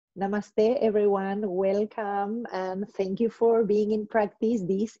Namaste, everyone. Welcome and thank you for being in practice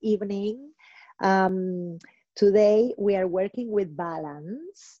this evening. Um, Today, we are working with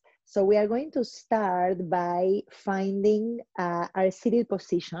balance. So, we are going to start by finding our seated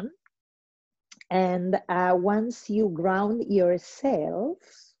position. And once you ground yourself,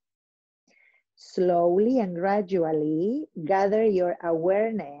 slowly and gradually gather your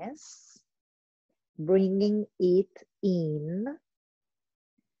awareness, bringing it in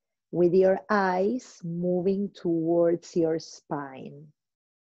with your eyes moving towards your spine.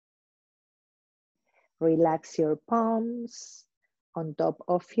 Relax your palms on top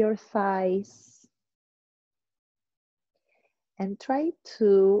of your thighs and try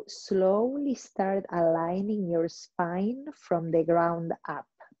to slowly start aligning your spine from the ground up.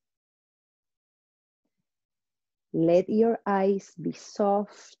 Let your eyes be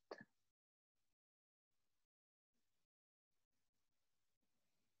soft.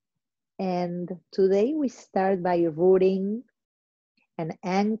 And today we start by rooting and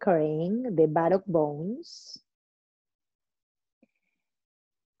anchoring the buttock bones.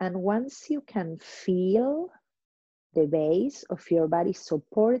 And once you can feel the base of your body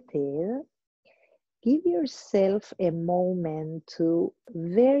supported, give yourself a moment to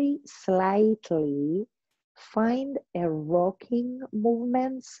very slightly find a rocking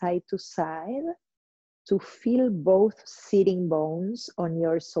movement side to side to feel both sitting bones on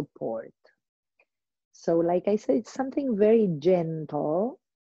your support. So like I said, it's something very gentle.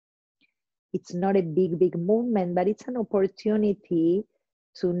 It's not a big movement, but it's an opportunity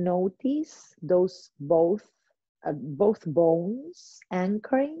to notice those both bones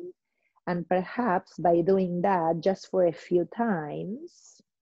anchoring, and perhaps by doing that just for a few times,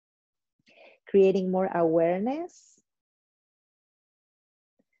 creating more awareness,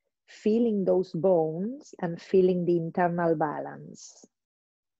 feeling those bones and feeling the internal balance.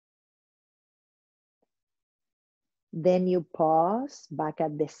 Then you pause back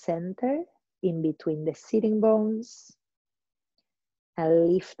at the center in between the sitting bones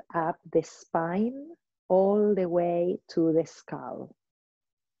and lift up the spine all the way to the skull.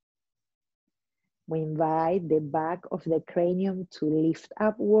 We invite the back of the cranium to lift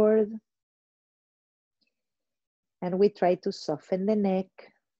upward, and we try to soften the neck,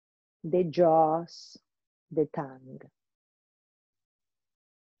 the jaws, the tongue.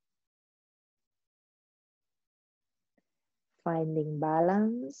 Finding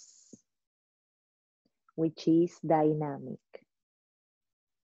balance, which is dynamic.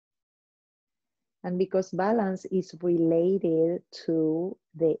 And because balance is related to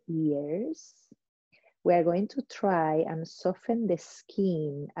the ears, we are going to try and soften the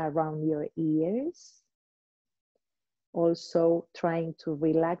skin around your ears. Also trying to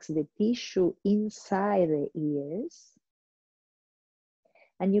relax the tissue inside the ears.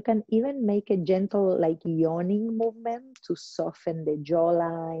 And you can even make a gentle like yawning movement to soften the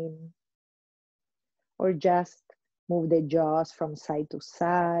jawline, or just move the jaws from side to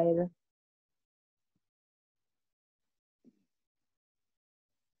side.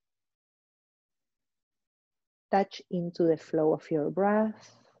 Touch into the flow of your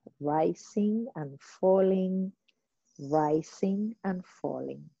breath, rising and falling, rising and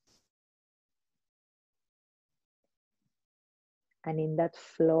falling. And in that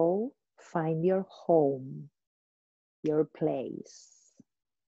flow, find your home, your place.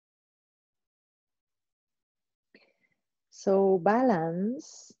 So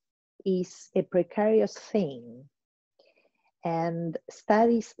balance is a precarious thing. And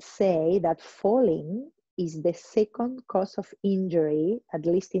studies say that falling is the second cause of injury, at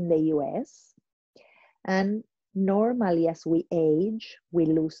least in the US. And normally as we age, we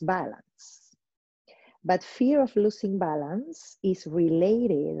lose balance. But fear of losing balance is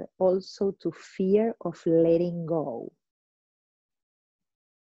related also to fear of letting go.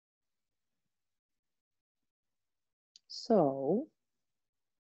 So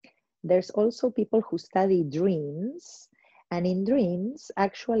there's also people who study dreams, and in dreams,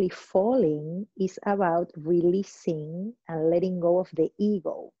 actually falling is about releasing and letting go of the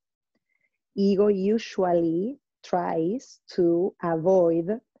ego. Ego usually tries to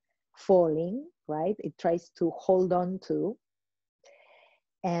avoid falling, right? It tries to hold on to,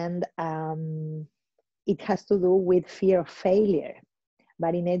 and it has to do with fear of failure.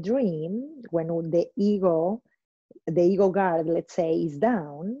 But in a dream, when the ego guard, let's say, is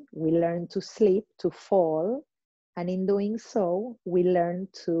down, we learn to sleep, to fall, and in doing so, we learn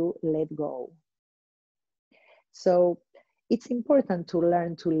to let go. So it's important to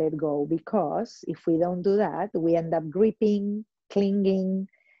learn to let go, because if we don't do that, we end up gripping, clinging,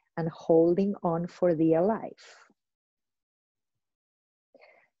 and holding on for dear life.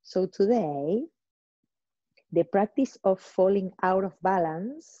 So today, the practice of falling out of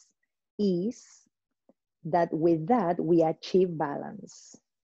balance is that with that we achieve balance.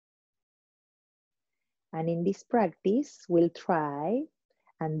 And in this practice, we'll try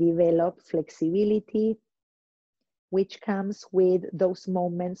and develop flexibility, which comes with those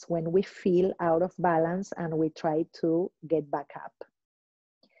moments when we feel out of balance and we try to get back up.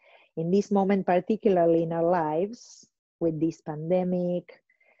 In this moment, particularly in our lives, with this pandemic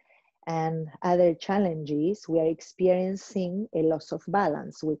and other challenges, we are experiencing a loss of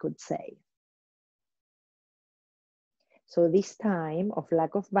balance, we could say. So this time of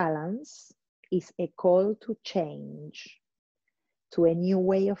lack of balance is a call to change, to a new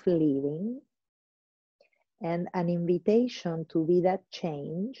way of living, and an invitation to be that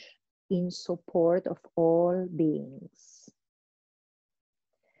change in support of all beings.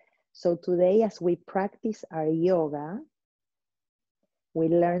 So today, as we practice our yoga, we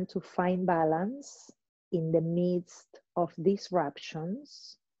learn to find balance in the midst of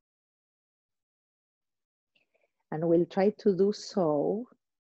disruptions, and we'll try to do so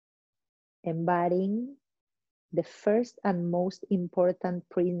embodying the first and most important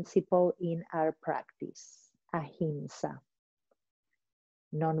principle in our practice, ahimsa.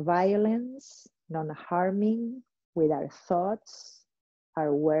 Non-violence, non-harming with our thoughts,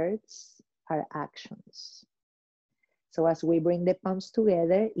 our words, our actions. So as we bring the palms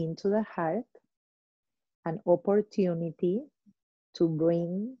together into the heart, an opportunity to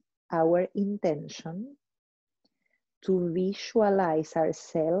bring our intention, to visualize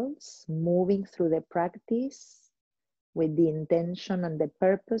ourselves moving through the practice with the intention and the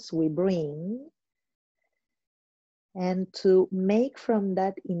purpose we bring, and to make from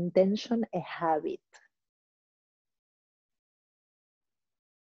that intention a habit.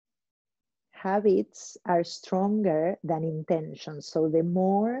 Habits are stronger than intentions. So the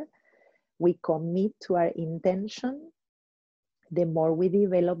more we commit to our intention, the more we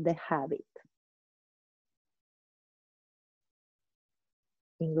develop the habit.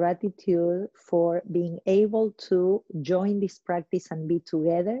 In gratitude for being able to join this practice and be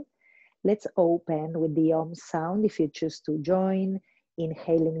together, let's open with the Om sound if you choose to join,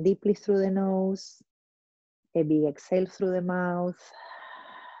 inhaling deeply through the nose, a big exhale through the mouth,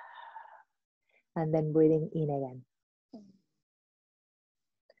 and then breathing in again.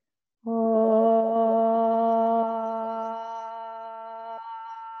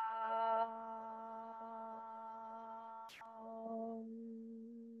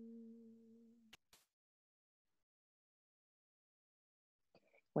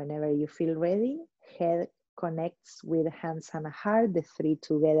 Whenever you feel ready, head connects with hands and heart, the three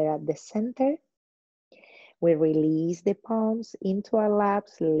together at the center. We release the palms into our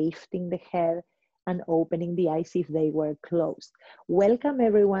laps, lifting the head and opening the eyes if they were closed. Welcome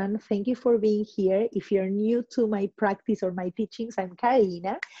everyone. Thank you for being here. If you're new to my practice or my teachings, I'm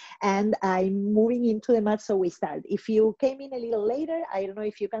Karina and I'm moving into the mat, so we start. If you came in a little later, I don't know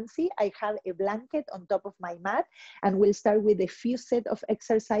if you can see, I have a blanket on top of my mat, and we'll start with a few set of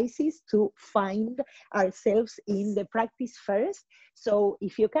exercises to find ourselves in the practice first. So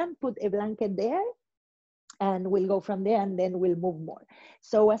if you can put a blanket there, and we'll go from there, and then we'll move more.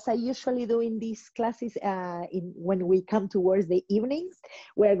 So as I usually do in these classes, when we come towards the evenings,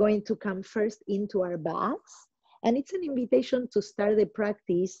 we're going to come first into our baths. And it's an invitation to start the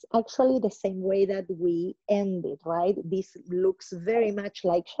practice actually the same way that we end it, right? This looks very much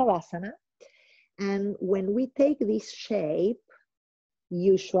like Shavasana. And when we take this shape,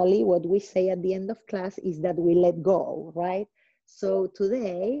 usually what we say at the end of class is that we let go, right? So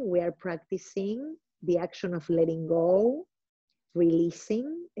today we are practicing the action of letting go,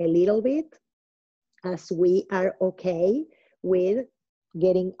 releasing a little bit as we are okay with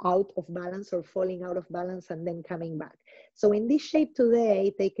getting out of balance or falling out of balance and then coming back. So in this shape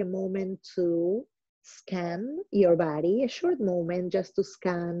today, take a moment to scan your body, a short moment just to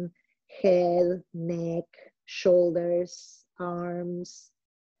scan head, neck, shoulders, arms,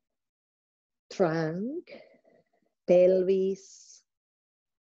 trunk, pelvis,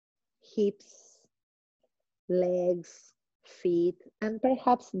 hips, legs, feet, and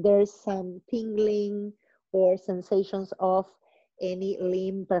perhaps there's some tingling or sensations of any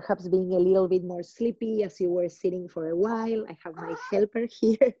limb, perhaps being a little bit more sleepy as you were sitting for a while. I have my helper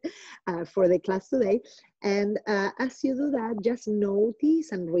here for the class today. And as you do that, just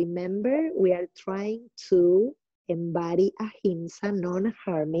notice and remember, we are trying to embody ahimsa,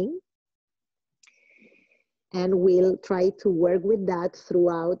 non-harming. And we'll try to work with that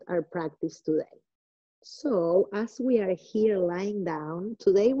throughout our practice today. So as we are here lying down,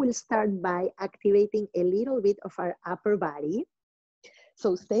 today we'll start by activating a little bit of our upper body.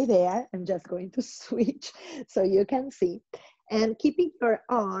 So stay there. I'm just going to switch so you can see. And keeping your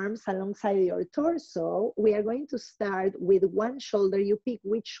arms alongside your torso, we are going to start with one shoulder. You pick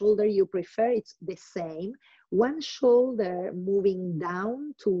which shoulder you prefer. It's the same. One shoulder moving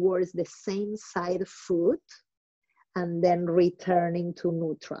down towards the same side foot and then returning to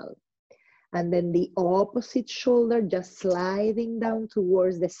neutral. And then the opposite shoulder just sliding down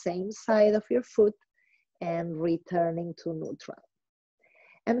towards the same side of your foot and returning to neutral.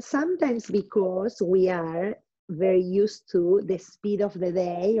 And sometimes because we are very used to the speed of the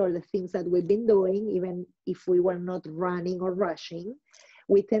day or the things that we've been doing, even if we were not running or rushing,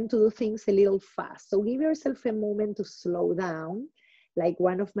 we tend to do things a little fast. So give yourself a moment to slow down. Like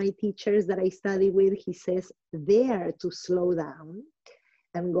one of my teachers that I study with, he says, dare to slow down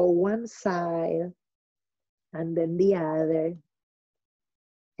and go one side and then the other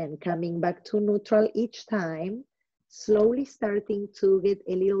and coming back to neutral each time, slowly starting to get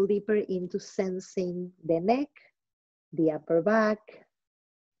a little deeper into sensing the neck, the upper back,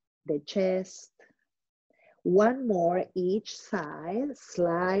 the chest. One more each side,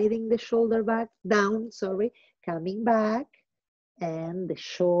 sliding the shoulder back down, coming back, and the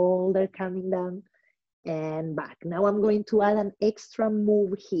shoulder coming down and back. Now I'm going to add an extra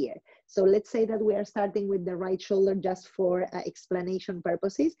move here. So let's say that we are starting with the right shoulder just for explanation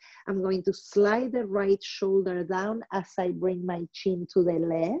purposes. I'm going to slide the right shoulder down as I bring my chin to the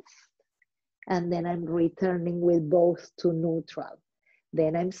left, and then I'm returning with both to neutral.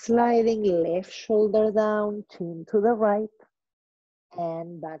 Then I'm sliding left shoulder down, chin to the right,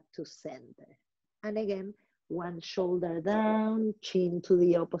 and back to center. And again, one shoulder down, chin to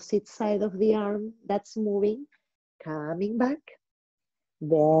the opposite side of the arm. That's moving, coming back.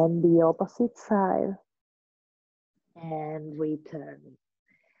 Then the opposite side and returning.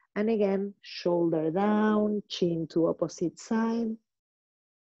 And again, shoulder down, chin to opposite side,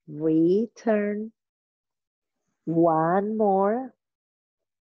 return. One more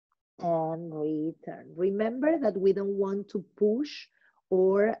and return. Remember that we don't want to push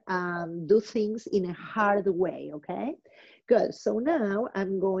or do things in a hard way, okay? Good, so now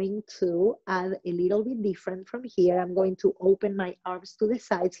I'm going to add a little bit different from here. I'm going to open my arms to the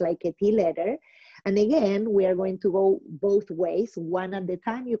sides like a T letter. And again, we are going to go both ways, one at a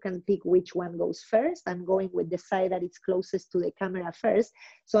time. You can pick which one goes first. I'm going with the side that is closest to the camera first.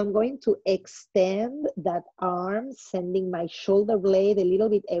 So I'm going to extend that arm, sending my shoulder blade a little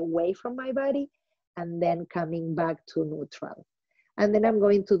bit away from my body, and then coming back to neutral. And then I'm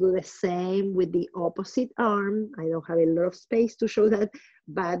going to do the same with the opposite arm. I don't have a lot of space to show that,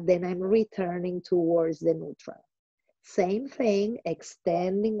 but then I'm returning towards the neutral. Same thing,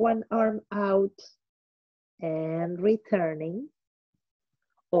 extending one arm out and returning.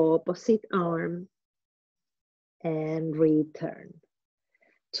 Opposite arm and return.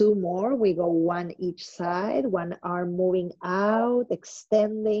 Two more, we go one each side, one arm moving out,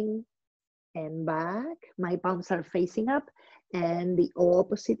 extending and back. My palms are facing up, and the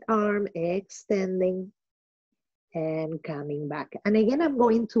opposite arm extending and coming back. And again, I'm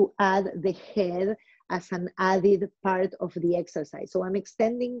going to add the head as an added part of the exercise. So I'm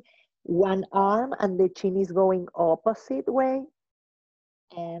extending one arm and the chin is going opposite way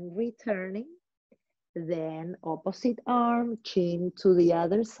and returning. Then opposite arm, chin to the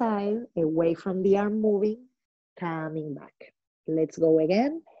other side, away from the arm moving, coming back. Let's go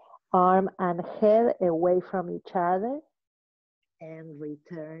again. Arm and head away from each other and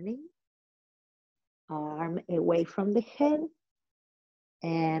returning. Arm away from the head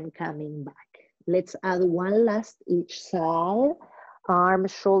and coming back. Let's add one last each side. Arm,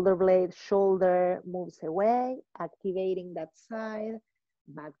 shoulder blade, shoulder moves away, activating that side,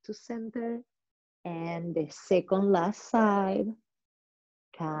 back to center. And the second last side,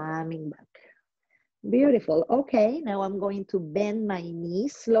 coming back. Beautiful. Okay, now I'm going to bend my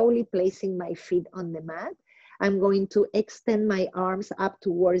knees, slowly placing my feet on the mat. I'm going to extend my arms up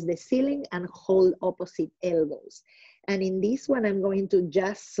towards the ceiling and hold opposite elbows. And in this one, I'm going to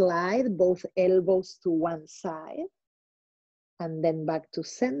just slide both elbows to one side and then back to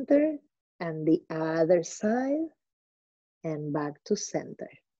center and the other side and back to center.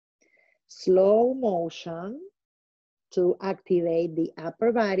 Slow motion to activate the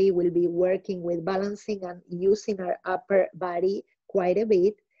upper body. We'll be working with balancing and using our upper body quite a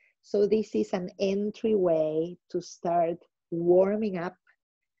bit. So this is an entryway to start warming up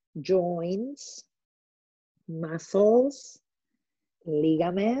joints, muscles,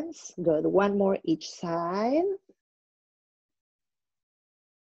 ligaments. Good, one more each side.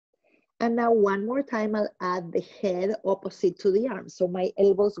 And now one more time, I'll add the head opposite to the arms. So my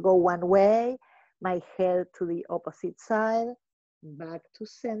elbows go one way, my head to the opposite side, back to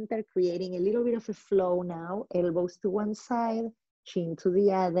center, creating a little bit of a flow now. Elbows to one side, chin to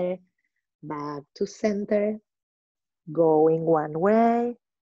the other, back to center, going one way,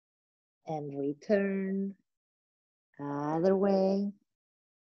 and return, other way,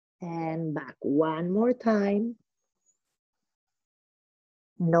 and back one more time.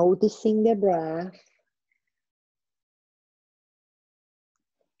 Noticing the breath,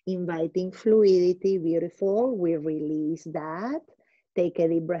 inviting fluidity, beautiful. We release that. Take a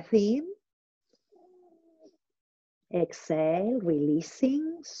deep breath in. Exhale,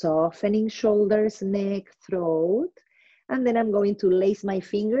 releasing, softening shoulders, neck, throat. And then I'm going to lace my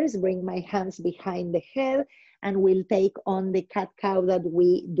fingers, bring my hands behind the head, and we'll take on the cat-cow that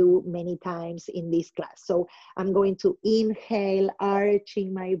we do many times in this class. So I'm going to inhale,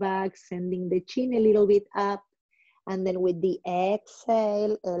 arching my back, sending the chin a little bit up. And then with the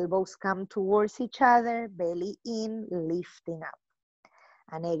exhale, elbows come towards each other, belly in, lifting up.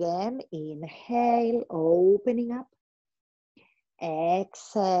 And again, inhale, opening up.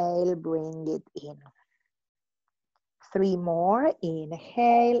 Exhale, bring it in. 3 more.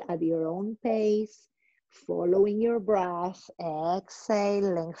 Inhale at your own pace, following your breath.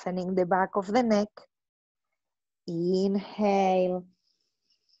 Exhale, lengthening the back of the neck. Inhale.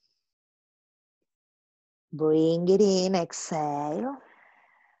 Bring it in, exhale.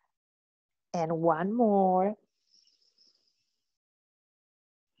 And 1 more.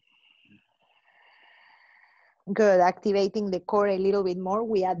 Good, activating the core a little bit more.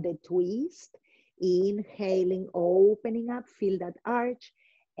 We add the twist. Inhaling, opening up, feel that arch.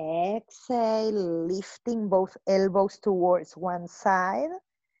 Exhale, lifting both elbows towards one side.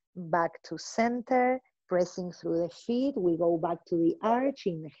 Back to center, pressing through the feet. We go back to the arch.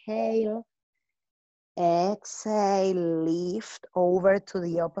 Inhale. Exhale, lift over to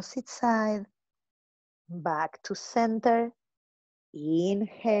the opposite side. Back to center.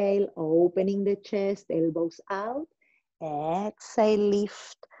 Inhale, opening the chest, elbows out. Exhale,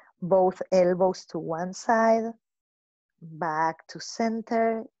 lift both elbows to one side. Back to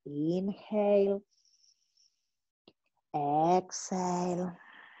center. Inhale. Exhale.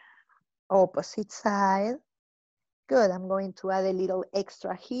 Opposite side. Good. I'm going to add a little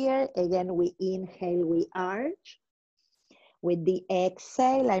extra here. Again, we inhale, we arch. With the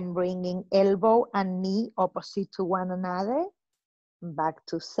exhale, I'm bringing elbow and knee opposite to one another. Back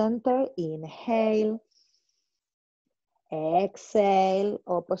to center, inhale. Exhale,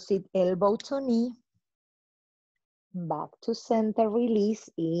 opposite elbow to knee. Back to center, release,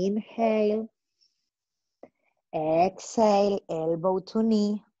 inhale. Exhale, elbow to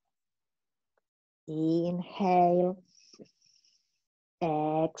knee. Inhale.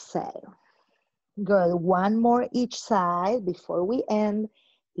 Exhale. Good, 1 more each side before we end.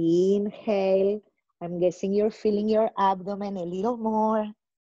 Inhale. I'm guessing you're feeling your abdomen a little more.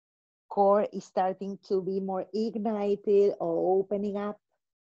 Core is starting to be more ignited, opening up.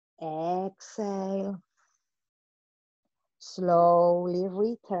 Exhale. Slowly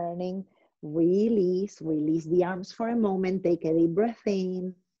returning. Release the arms for a moment. Take a deep breath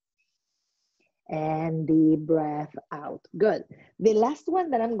in. And deep breath out. Good. The last one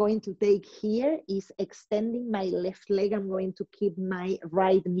that I'm going to take here is extending my left leg. I'm going to keep my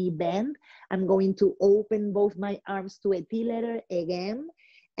right knee bent. I'm going to open both my arms to a T letter again.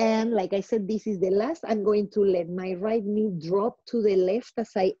 And like I said, this is the last. I'm going to let my right knee drop to the left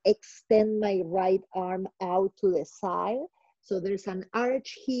as I extend my right arm out to the side. So there's an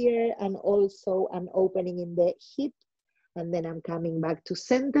arch here and also an opening in the hip. And then I'm coming back to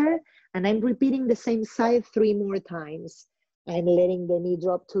center and I'm repeating the same side 3 more times. I'm letting the knee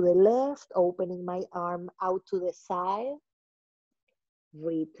drop to the left, opening my arm out to the side,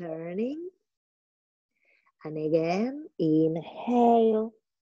 returning. And again, inhale,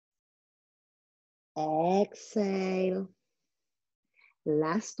 exhale.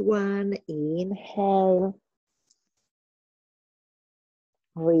 Last one, inhale,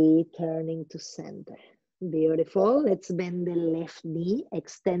 returning to center. Beautiful. Let's bend the left knee,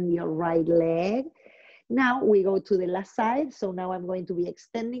 extend your right leg. Now we go to the last side. So now I'm going to be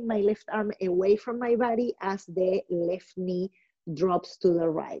extending my left arm away from my body as the left knee drops to the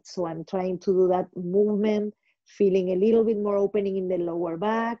right. So I'm trying to do that movement, feeling a little bit more opening in the lower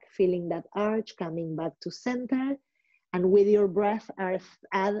back, feeling that arch coming back to center. And with your breath,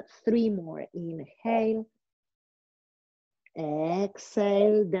 add 3 more. Inhale.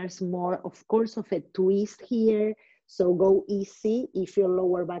 Exhale. There's more, of course, of a twist here. So go easy if your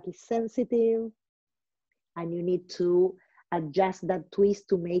lower back is sensitive and you need to adjust that twist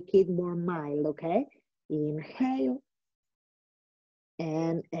to make it more mild, okay? Inhale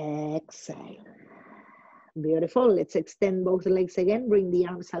and exhale. Beautiful. Let's extend both legs again. Bring the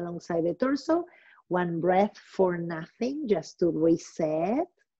arms alongside the torso. One breath for nothing, just to reset.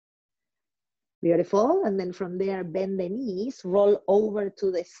 Beautiful. And then from there, bend the knees, roll over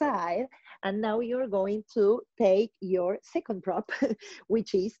to the side. And now you're going to take your second prop,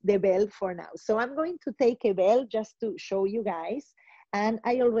 which is the bell for now. So I'm going to take a bell just to show you guys. And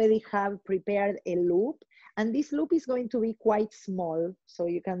I already have prepared a loop. And this loop is going to be quite small. So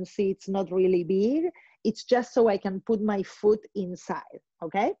you can see it's not really big. It's just so I can put my foot inside,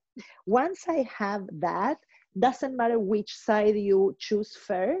 okay? Once I have that, doesn't matter which side you choose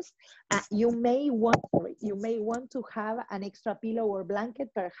first, you may want to have an extra pillow or blanket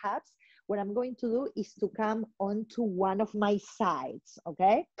perhaps. What I'm going to do is to come onto one of my sides,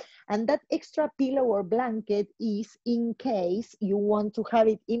 okay? And that extra pillow or blanket is in case you want to have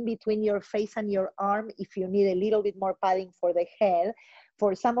it in between your face and your arm if you need a little bit more padding for the head.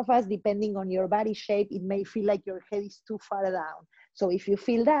 For some of us, depending on your body shape, it may feel like your head is too far down. So if you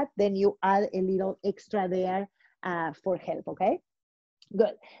feel that, then you add a little extra there for help, okay?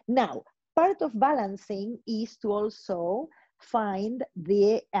 Good. Now, part of balancing is to also find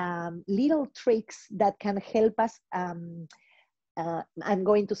the little tricks that can help us, I'm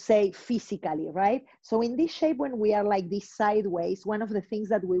going to say physically, right? So in this shape, when we are like this sideways, one of the things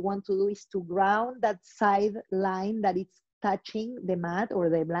that we want to do is to ground that side line that it's touching the mat or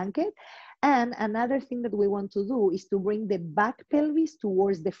the blanket. And another thing that we want to do is to bring the back pelvis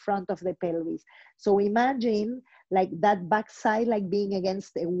towards the front of the pelvis. So imagine like that back side like being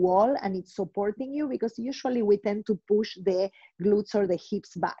against a wall and it's supporting you, because usually we tend to push the glutes or the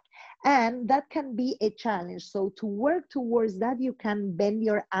hips back. And that can be a challenge. So to work towards that, you can bend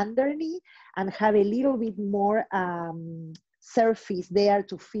your underknee and have a little bit more surface there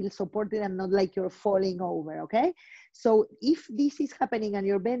to feel supported and not like you're falling over, okay? So if this is happening and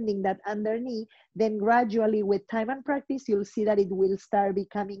you're bending that underneath, then gradually with time and practice, you'll see that it will start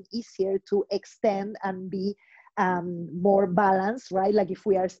becoming easier to extend and be more balanced, right? Like if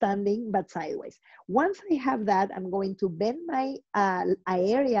we are standing but sideways. Once I have that, I'm going to bend my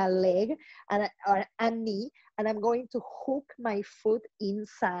aerial leg and knee, and I'm going to hook my foot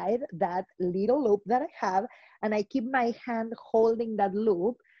inside that little loop that I have, and I keep my hand holding that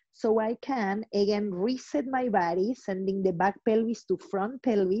loop so I can, again, reset my body, sending the back pelvis to front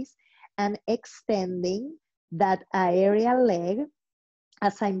pelvis and extending that aerial leg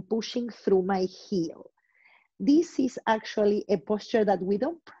as I'm pushing through my heel. This is actually a posture that we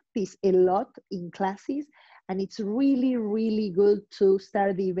don't practice a lot in classes, and it's really, really good to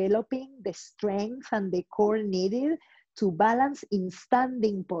start developing the strength and the core needed to balance in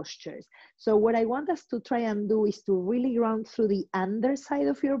standing postures. So what I want us to try and do is to really ground through the underside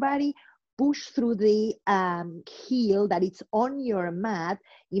of your body, push through the heel that it's on your mat.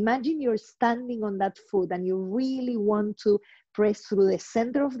 Imagine you're standing on that foot and you really want to press through the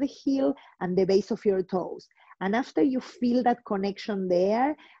center of the heel and the base of your toes. And after you feel that connection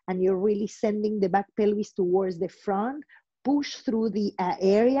there and you're really sending the back pelvis towards the front, push through the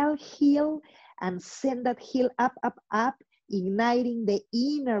aerial heel and send that heel up, up, up, igniting the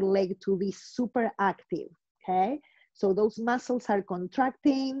inner leg to be super active, okay? So those muscles are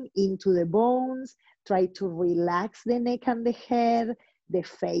contracting into the bones. Try to relax the neck and the head. The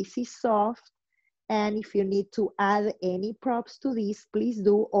face is soft. And if you need to add any props to this, please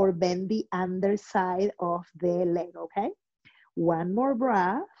do, or bend the underside of the leg, okay? One more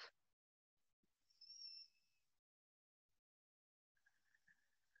breath.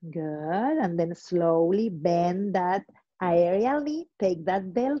 Good, and then slowly bend that aerial knee, take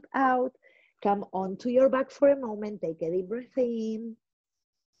that belt out, come onto your back for a moment, take a deep breath in.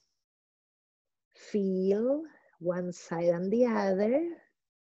 Feel one side and the other.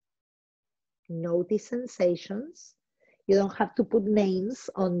 Notice sensations. You don't have to put names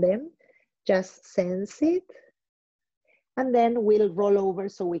on them, just sense it. And then we'll roll over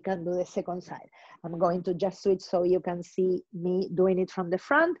so we can do the second side. I'm going to just switch so you can see me doing it from the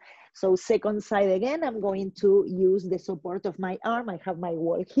front. So second side again, I'm going to use the support of my arm. I have my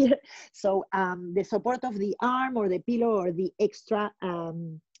wall here. So the support of the arm or the pillow or the extra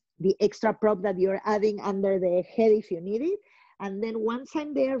prop that you're adding under the head if you need it. And then once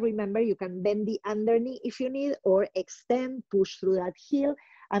I'm there, remember you can bend the underknee if you need, or extend, push through that heel.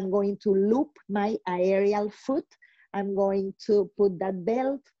 I'm going to loop my aerial foot. I'm going to put that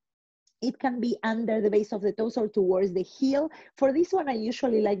belt. It can be under the base of the toes or towards the heel. For this one, I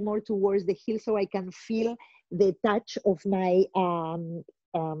usually like more towards the heel so I can feel the touch of my,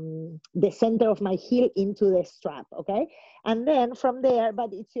 the center of my heel into the strap, okay? And then from there, but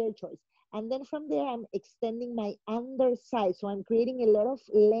it's your choice. And then from there, I'm extending my underside. So I'm creating a lot of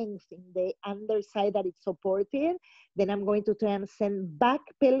length in the underside that it's supported. Then I'm going to try and send back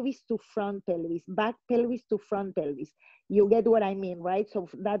pelvis to front pelvis, back pelvis to front pelvis. You get what I mean, right? So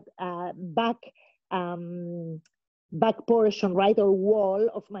that back portion, right, or wall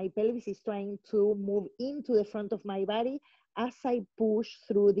of my pelvis is trying to move into the front of my body. As I push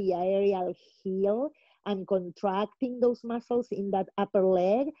through the aerial heel, I'm contracting those muscles in that upper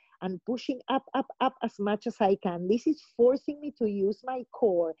leg and pushing up, up, up as much as I can. This is forcing me to use my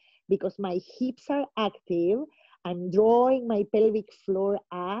core because my hips are active. I'm drawing my pelvic floor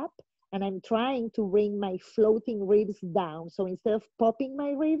up and I'm trying to bring my floating ribs down. So instead of popping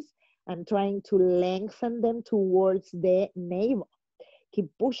my ribs, I'm trying to lengthen them towards the navel. Keep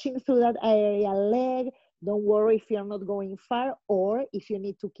pushing through that aerial leg. Don't worry if you're not going far, or if you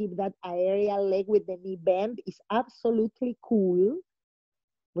need to keep that aerial leg with the knee bent, it's absolutely cool.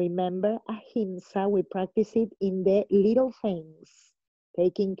 Remember, ahimsa, we practice it in the little things,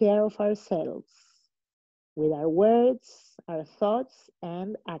 taking care of ourselves with our words, our thoughts,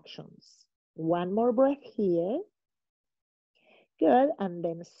 and actions. One more breath here. Good, and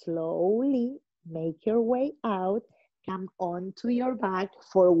then slowly make your way out. Come onto your back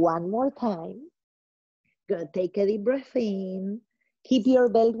for one more time. Good, take a deep breath in. Keep your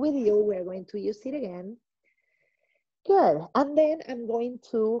belt with you. We're going to use it again. Good, and then I'm going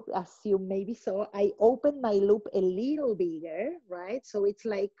to, as you maybe saw, I open my loop a little bigger, right? So it's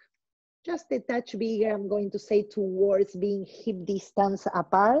like just a touch bigger. I'm going to say towards being hip distance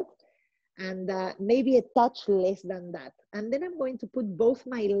apart, and maybe a touch less than that. And then I'm going to put both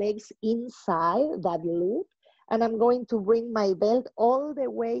my legs inside that loop, and I'm going to bring my belt all the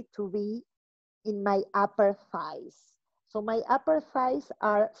way to be in my upper thighs. So my upper thighs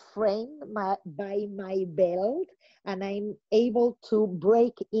are framed by my belt, and I'm able to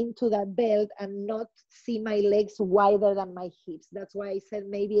break into that belt and not see my legs wider than my hips. That's why I said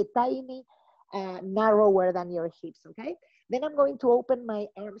maybe a tiny narrower than your hips, okay? Then I'm going to open my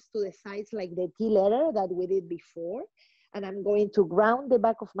arms to the sides like the T letter that we did before, and I'm going to ground the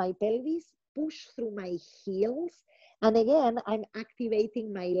back of my pelvis, push through my heels, and again, I'm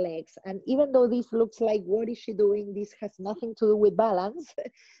activating my legs. And even though this looks like, what is she doing? This has nothing to do with balance.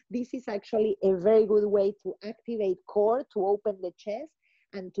 This is actually a very good way to activate core, to open the chest,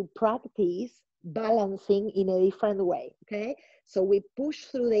 and to practice balancing in a different way, okay? So we push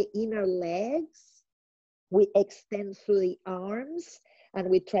through the inner legs, we extend through the arms, and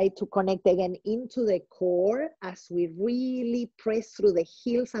we try to connect again into the core as we really press through the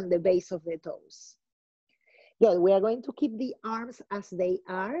heels and the base of the toes. Good, we are going to keep the arms as they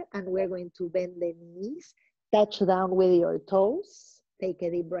are, and we're going to bend the knees, touch down with your toes, take a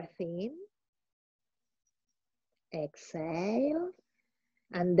deep breath in, exhale,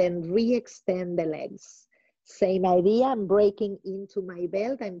 and then re-extend the legs. Same idea, I'm breaking into my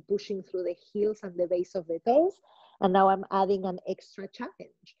belt, I'm pushing through the heels and the base of the toes, and now I'm adding an extra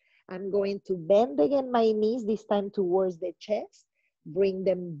challenge. I'm going to bend again my knees, this time towards the chest, bring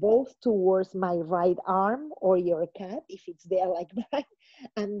them both towards my right arm or your cat, if it's there like that,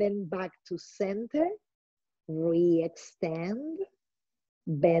 and then back to center, re-extend,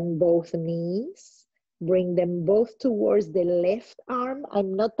 bend both knees, bring them both towards the left arm.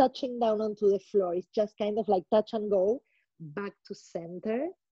 I'm not touching down onto the floor, it's just kind of like touch and go, back to center,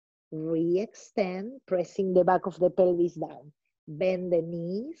 re-extend, pressing the back of the pelvis down, bend the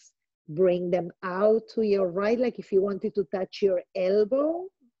knees, bring them out to your right, like if you wanted to touch your elbow,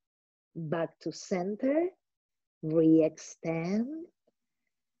 back to center, re-extend,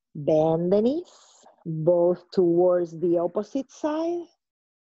 bend the knees, both towards the opposite side,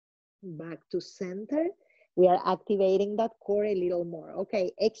 back to center. We are activating that core a little more.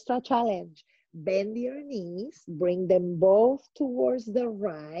 Okay, extra challenge. Bend your knees, bring them both towards the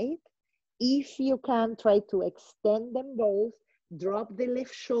right. If you can, try to extend them both. Drop the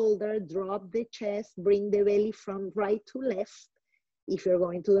left shoulder, drop the chest, bring the belly from right to left. If you're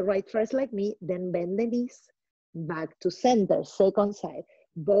going to the right first like me, then bend the knees, back to center, second side.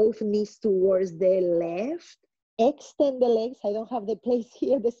 Both knees towards the left. Extend the legs. I don't have the place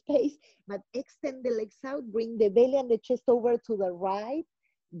here, the space, but extend the legs out. Bring the belly and the chest over to the right.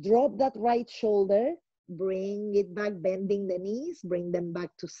 Drop that right shoulder. Bring it back, bending the knees. Bring them back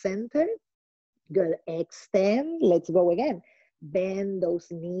to center. Good. Extend. Let's go again. Bend those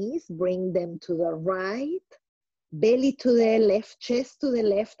knees. Bring them to the right. Belly to the left, chest to the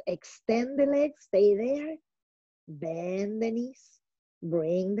left. Extend the legs. Stay there. Bend the knees.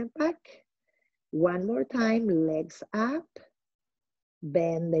 Bring them back. One more time, legs up,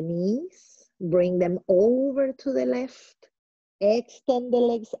 bend the knees, bring them over to the left, Extend the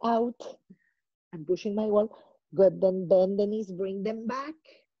legs out. I'm pushing my wall. Good, then bend the knees, bring them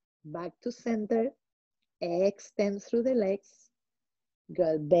back to center. Extend through the legs.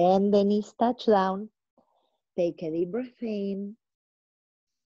 Good, bend the knees, touch down. Take a deep breath in,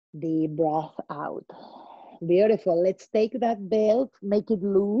 deep breath out. Beautiful, let's take that belt, make it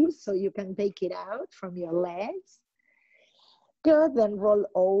loose so you can take it out from your legs. Good, then roll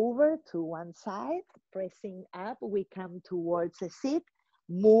over to one side, pressing up, we come towards a sit.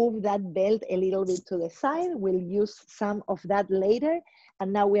 Move that belt a little bit to the side. We'll use some of that later.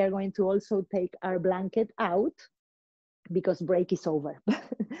 And now we are going to also take our blanket out because break is over.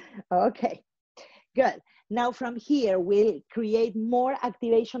 Okay, good. Now from here, we'll create more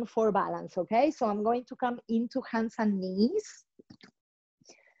activation for balance, okay? So I'm going to come into hands and knees.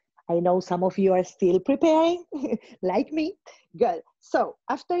 I know some of you are still preparing, like me. Good. So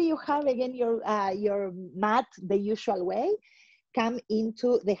after you have, again, your mat the usual way, come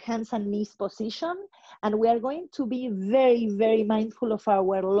into the hands and knees position, and we are going to be very, very mindful of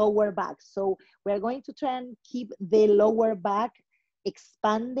our lower back. So we're going to try and keep the lower back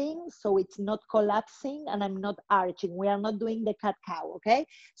expanding so it's not collapsing and I'm not arching. We are not doing the cat cow, okay?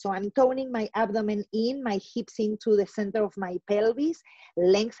 So I'm toning my abdomen in, my hips into the center of my pelvis,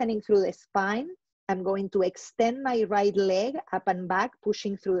 lengthening through the spine. I'm going to extend my right leg up and back,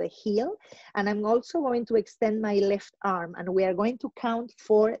 pushing through the heel. And I'm also going to extend my left arm, and we are going to count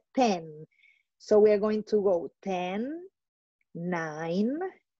for 10. So we are going to go 10, 9,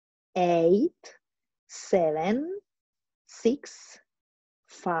 8, 7, 6,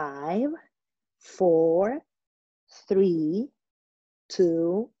 5, 4, 3,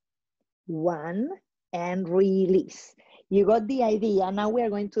 2, 1, and release. You got the idea. Now we are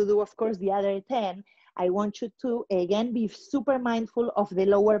going to do, of course, the other 10. I want you to, again, be super mindful of the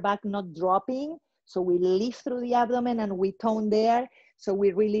lower back not dropping. So we lift through the abdomen and we tone there. So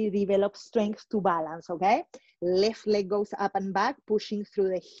we really develop strength to balance, okay? Left leg goes up and back, pushing through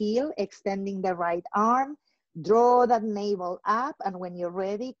the heel, extending the right arm. Draw that navel up. And when you're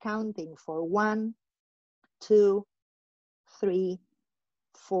ready, counting for 1, 2, 3,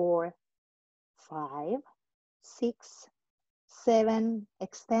 4, 5, 6, 7,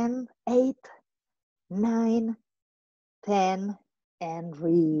 extend, 8, 9, 10, and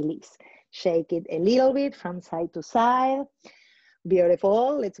release. Shake it a little bit from side to side.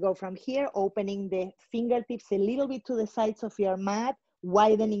 Beautiful. Let's go from here, opening the fingertips a little bit to the sides of your mat,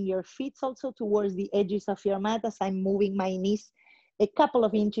 widening your feet also towards the edges of your mat as I'm moving my knees a couple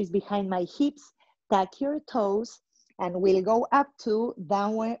of inches behind my hips. Tuck your toes, and we'll go up to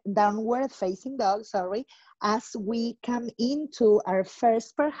downward facing dog, as we come into our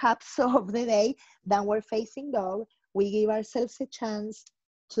first perhaps of the day, downward facing dog. We give ourselves a chance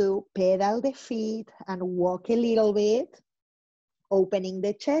to pedal the feet and walk a little bit, opening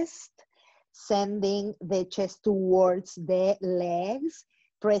the chest, sending the chest towards the legs,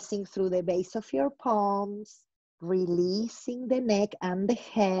 pressing through the base of your palms, releasing the neck and the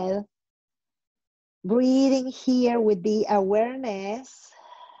head. Breathing here with the awareness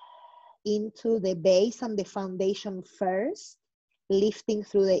into the base and the foundation first, lifting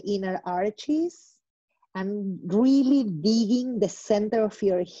through the inner arches and really digging the center of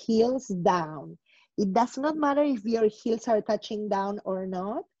your heels down. It does not matter if your heels are touching down or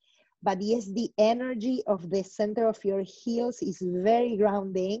not, but yes, the energy of the center of your heels is very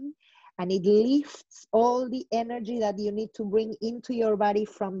grounding, and it lifts all the energy that you need to bring into your body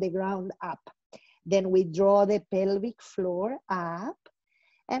from the ground up. Then we draw the pelvic floor up,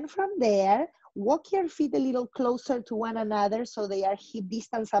 and from there, walk your feet a little closer to one another so they are hip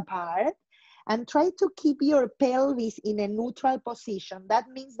distance apart, and try to keep your pelvis in a neutral position. That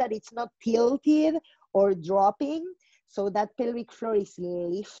means that it's not tilted or dropping, so that pelvic floor is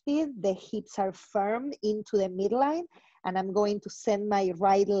lifted, the hips are firm into the midline, and I'm going to send my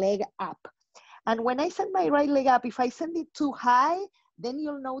right leg up. And when I send my right leg up, if I send it too high, then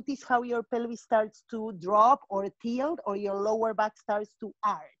you'll notice how your pelvis starts to drop or tilt, or your lower back starts to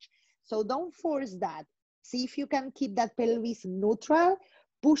arch. So don't force that. See if you can keep that pelvis neutral,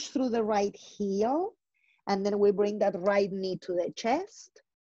 push through the right heel, and then we bring that right knee to the chest.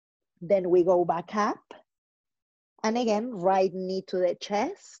 Then we go back up. And again, right knee to the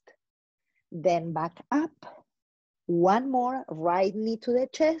chest, then back up. One more, right knee to the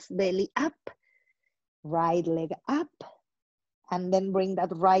chest, belly up, right leg up, and then bring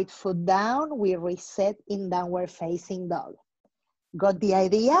that right foot down. We reset in downward facing dog. Got the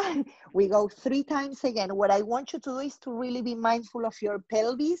idea? We go 3 times again. What I want you to do is to really be mindful of your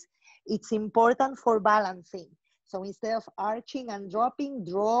pelvis. It's important for balancing. So instead of arching and dropping,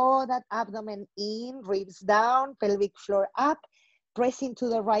 draw that abdomen in, ribs down, pelvic floor up, Press into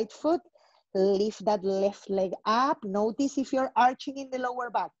the right foot. Lift that left leg up. Notice if you're arching in the lower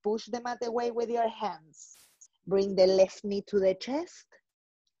back. Push the mat away with your hands. Bring the left knee to the chest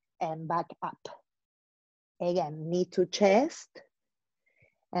and back up. Again, knee to chest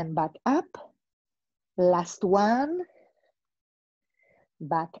and back up. Last one.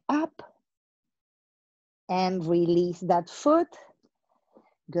 Back up. And release that foot.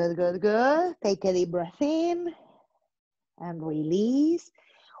 Good, good, good. Take a deep breath in and release.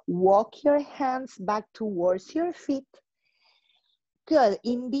 Walk your hands back towards your feet. Good.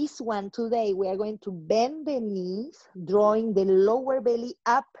 In this one today, we are going to bend the knees, drawing the lower belly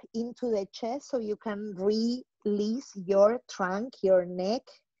up into the chest so you can release your trunk, your neck,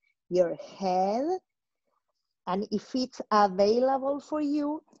 your head. And if it's available for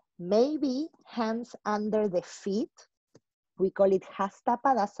you, maybe hands under the feet. We call it Hasta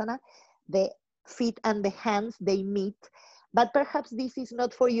Padasana. The feet and the hands, they meet. But perhaps this is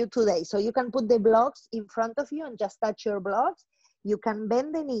not for you today. So you can put the blocks in front of you and just touch your blocks. You can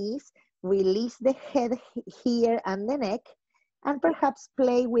bend the knees, release the head here and the neck, and perhaps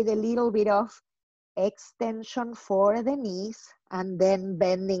play with a little bit of extension for the knees and then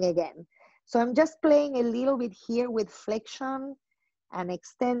bending again. So I'm just playing a little bit here with flexion and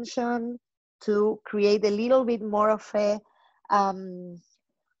extension to create a little bit more of a, I'm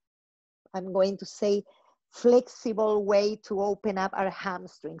going to say, flexible way to open up our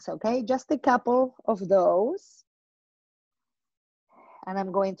hamstrings, okay? Just a couple of those. And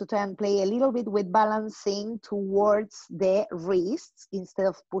I'm going to try and play a little bit with balancing towards the wrists instead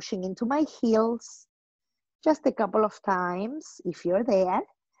of pushing into my heels. Just a couple of times if you're there.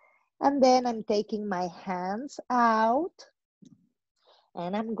 And then I'm taking my hands out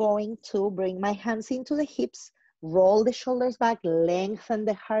and I'm going to bring my hands into the hips, roll the shoulders back, lengthen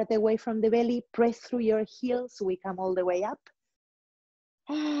the heart away from the belly, press through your heels. We come all the way up.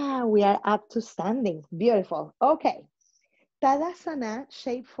 We are up to standing. Beautiful. Okay. Tadasana,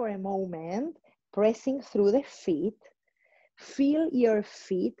 shape for a moment, pressing through the feet. Feel your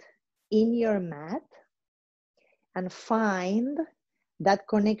feet in your mat and find that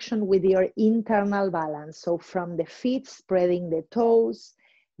connection with your internal balance. So from the feet, spreading the toes,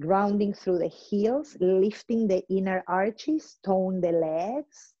 grounding through the heels, lifting the inner arches, tone the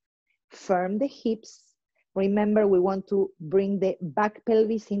legs, firm the hips. Remember, we want to bring the back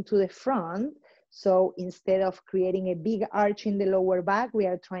pelvis into the front. So instead of creating a big arch in the lower back, we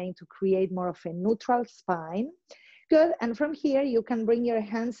are trying to create more of a neutral spine. Good, and from here, you can bring your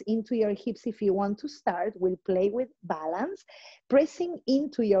hands into your hips if you want to start. We'll play with balance. Pressing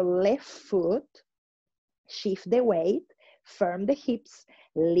into your left foot, shift the weight, firm the hips,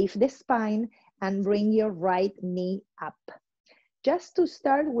 lift the spine, and bring your right knee up. Just to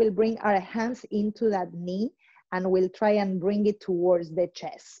start, we'll bring our hands into that knee, and we'll try and bring it towards the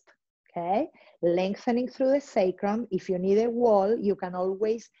chest, okay? Lengthening through the sacrum. If you need a wall, you can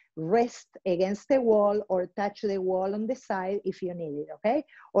always rest against the wall or touch the wall on the side if you need it, okay?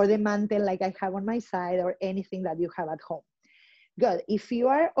 Or the mantle like I have on my side or anything that you have at home. Good. If you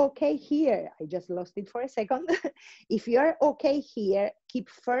are okay here, I just lost it for a second. If you are okay here, keep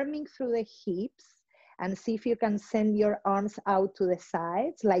firming through the hips and see if you can send your arms out to the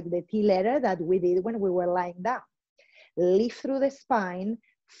sides like the T letter that we did when we were lying down. Lift through the spine,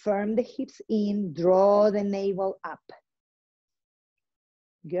 firm the hips in, draw the navel up.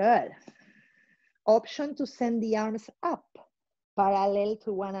 Good. Option to send the arms up, parallel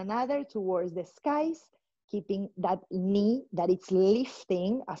to one another towards the skies, keeping that knee that it's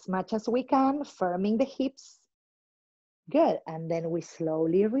lifting as much as we can, firming the hips. Good, and then we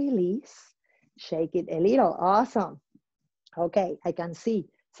slowly release, shake it a little, awesome. Okay, I can see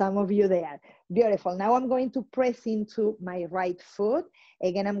some of you there. Beautiful. Now I'm going to press into my right foot.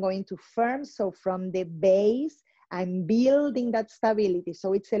 Again, I'm going to firm. So from the base, I'm building that stability.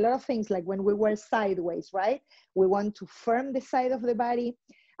 So it's a lot of things like when we were sideways, right? We want to firm the side of the body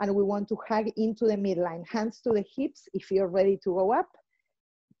and we want to hug into the midline. Hands to the hips if you're ready to go up.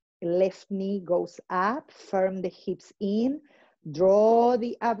 Left knee goes up, firm the hips in, draw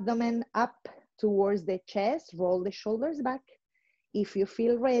the abdomen up towards the chest, roll the shoulders back. If you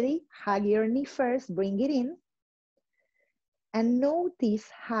feel ready, hug your knee first, bring it in. And notice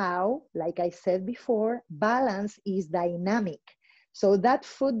how, like I said before, balance is dynamic. So that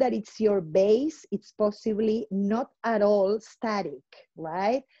foot that it's your base, it's possibly not at all static,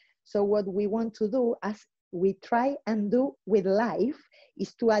 right? So what we want to do, as we try and do with life,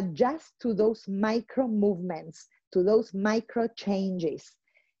 is to adjust to those micro movements, to those micro changes.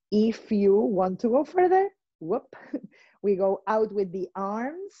 If you want to go further, whoop, we go out with the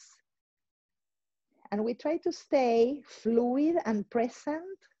arms And we try to stay fluid and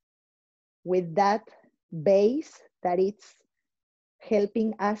present with that base that it's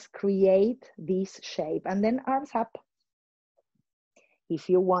helping us create this shape. And then arms up. If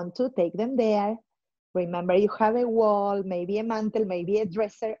you want to, take them there. Remember, you have a wall, maybe a mantle, maybe a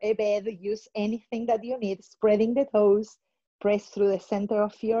dresser, a bed. Use anything that you need. Spreading the toes. Press through the center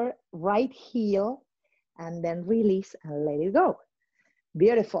of your right heel and then release and let it go.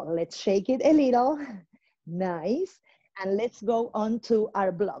 Beautiful. Let's shake it a little. Nice. And let's go on to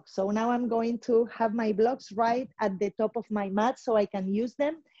our blocks. So now I'm going to have my blocks right at the top of my mat so I can use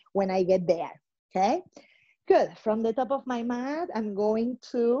them when I get there. Okay? Good. From the top of my mat, I'm going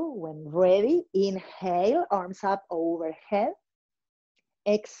to, when ready, inhale, arms up overhead.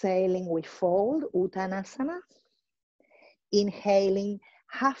 Exhaling, we fold, Uttanasana. Inhaling,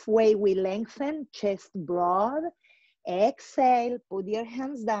 halfway we lengthen, chest broad. Exhale, put your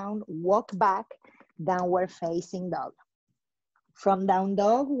hands down, walk back, downward facing dog. From down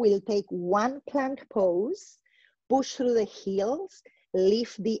dog, we'll take one plank pose, push through the heels,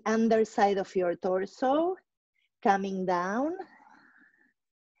 lift the underside of your torso, coming down.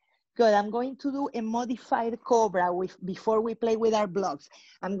 Good, I'm going to do a modified cobra before we play with our blocks.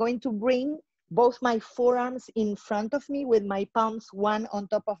 I'm going to bring both my forearms in front of me with my palms one on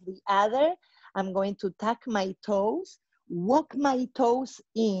top of the other. I'm going to tuck my toes, walk my toes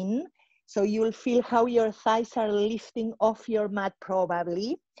in, so you'll feel how your thighs are lifting off your mat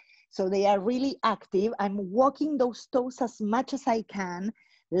probably. So they are really active. I'm walking those toes as much as I can,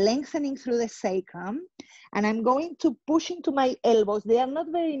 lengthening through the sacrum. And I'm going to push into my elbows. They are not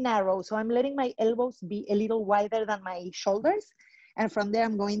very narrow, so I'm letting my elbows be a little wider than my shoulders. And from there,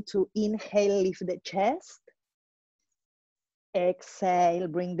 I'm going to inhale, lift the chest. Exhale,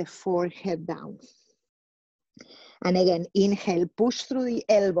 bring the forehead down. And again, inhale, push through the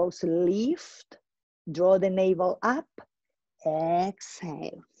elbows, lift, draw the navel up,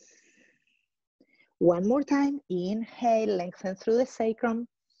 exhale. One more time, inhale, lengthen through the sacrum,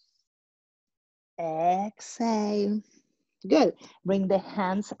 exhale. Good, bring the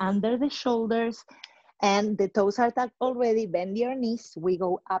hands under the shoulders and the toes are tucked already, bend your knees, we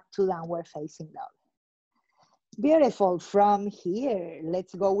go up to downward facing dog. Beautiful. From here,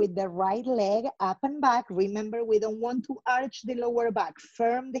 let's go with the right leg up and back. Remember, we don't want to arch the lower back.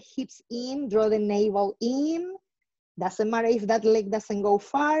 Firm the hips in, draw the navel in. Doesn't matter if that leg doesn't go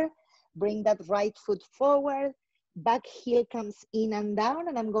far. Bring that right foot forward. Back heel comes in and down,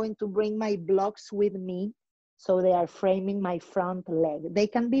 and I'm going to bring my blocks with me so they are framing my front leg. They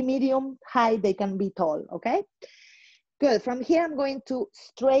can be medium, high, they can be tall, okay? Good. From here, I'm going to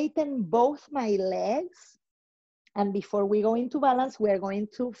straighten both my legs. And before we go into balance, we are going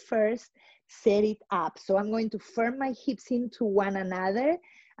to first set it up. So I'm going to firm my hips into one another.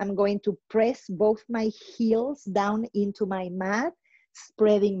 I'm going to press both my heels down into my mat,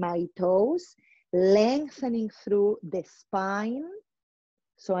 spreading my toes, lengthening through the spine.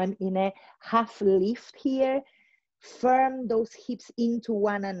 So I'm in a half lift here. Firm those hips into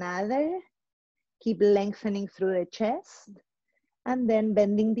one another. Keep lengthening through the chest. And then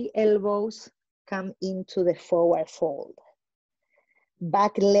bending the elbows, come into the forward fold.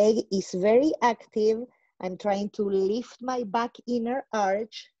 Back leg is very active. I'm trying to lift my back inner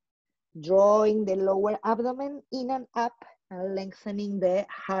arch, drawing the lower abdomen in and up and lengthening the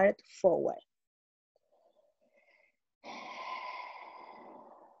heart forward.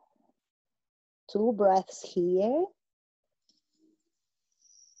 Two breaths here.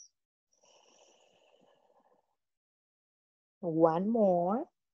 One more.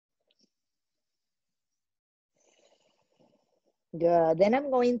 Good. Then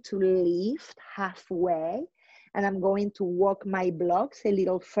I'm going to lift halfway and I'm going to walk my blocks a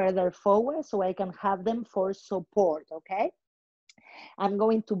little further forward so I can have them for support, okay? I'm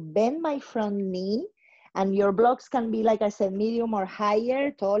going to bend my front knee and your blocks can be, like I said, medium or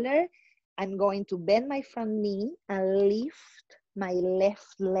higher, taller. I'm going to bend my front knee and lift my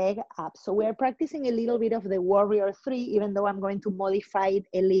left leg up. So we're practicing a little bit of the warrior 3, even though I'm going to modify it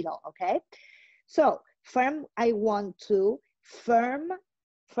a little, okay? So firm,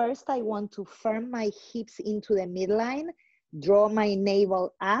 First, I want to firm my hips into the midline, draw my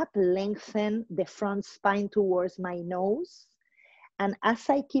navel up, lengthen the front spine towards my nose. And as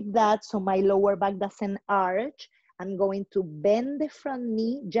I keep that, so my lower back doesn't arch, I'm going to bend the front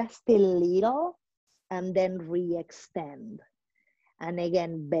knee just a little and then re-extend. And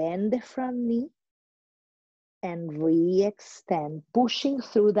again, bend the front knee and re-extend, pushing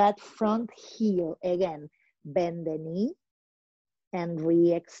through that front heel. Again, bend the knee and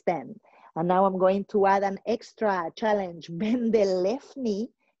re-extend. And now I'm going to add an extra challenge, bend the left knee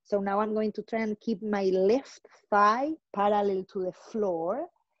So now I'm going to try and keep my left thigh parallel to the floor.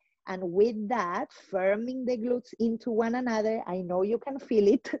 And with that, firming the glutes into one another, I know you can feel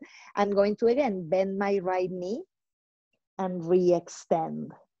it. I'm going to, again, bend my right knee and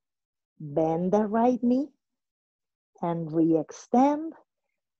re-extend. Bend the right knee and re-extend.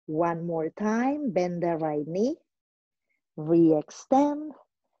 One more time, bend the right knee, re-extend.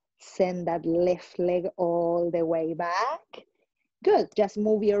 Send that left leg all the way back. Good, just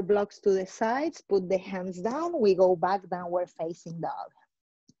move your blocks to the sides, put the hands down, we go back, downward facing dog.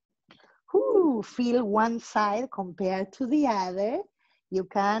 Ooh, feel one side compared to the other. You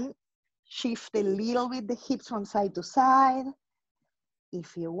can shift a little bit the hips from side to side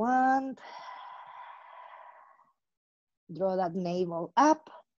if you want. Draw that navel up,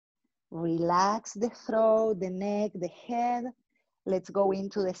 relax the throat, the neck, the head. Let's go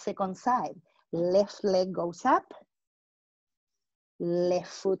into the second side. Left leg goes up, left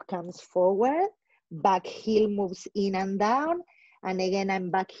foot comes forward, back heel moves in and down, and again,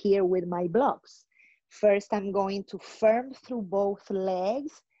 I'm back here with my blocks. First, I'm going to firm through both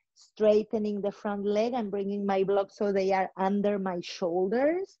legs, straightening the front leg and bringing my blocks so they are under my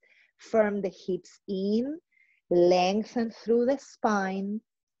shoulders. Firm the hips in, lengthen through the spine,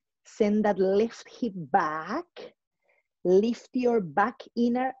 send that left hip back, lift your back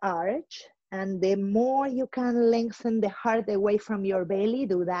inner arch, and the more you can lengthen the heart away from your belly,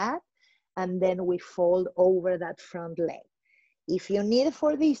 do that, and then we fold over that front leg. If you need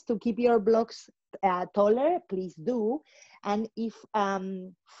for this to keep your blocks taller, please do. And if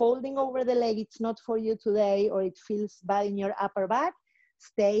folding over the leg, it's not for you today, or it feels bad in your upper back,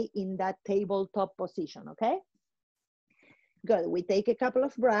 stay in that tabletop position, okay? Good, we take a couple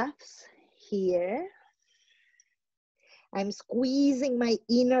of breaths here. I'm squeezing my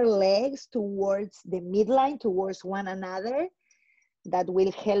inner legs towards the midline, towards one another. That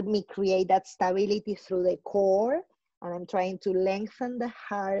will help me create that stability through the core. And I'm trying to lengthen the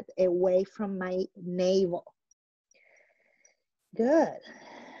heart away from my navel. Good.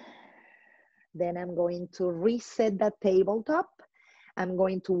 Then I'm going to reset that tabletop. I'm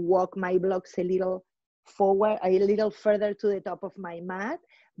going to walk my blocks a little forward, a little further to the top of my mat.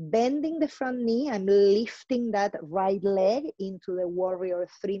 Bending the front knee, I'm lifting that right leg into the warrior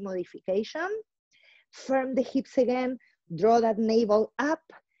 3 modification. Firm the hips again, draw that navel up,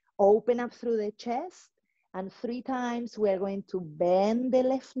 open up through the chest. And 3 times we are going to bend the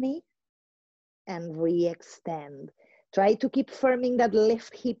left knee and re-extend. Try to keep firming that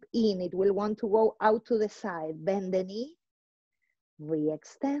left hip in. It will want to go out to the side. Bend the knee,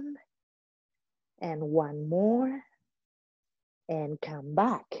 re-extend, and one more, and come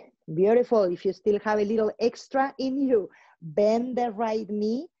back. Beautiful. If you still have a little extra in you, bend the right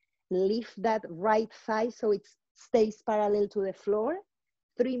knee, lift that right thigh so it stays parallel to the floor.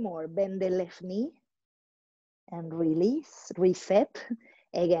 3 more, bend the left knee, and release, reset.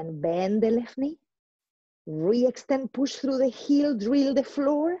 Again, bend the left knee, re-extend, push through the heel, drill the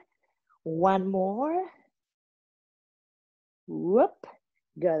floor. 1 more. Whoop,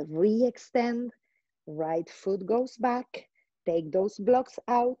 good, re-extend, right foot goes back, take those blocks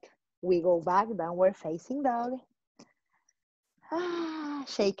out. We go back, downward facing dog.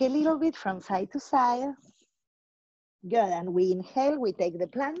 Shake a little bit from side to side. Good, and we inhale, we take the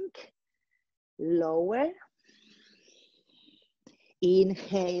plank, lower.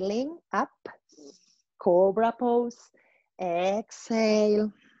 Inhaling up, cobra pose,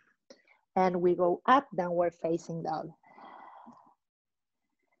 exhale, and we go up, downward facing dog.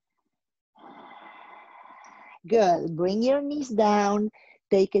 Good, bring your knees down,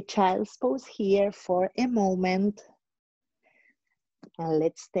 take a child's pose here for a moment, and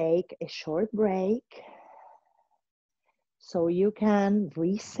let's take a short break so you can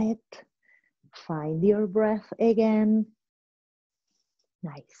reset, find your breath again.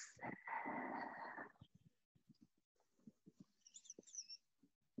 Nice.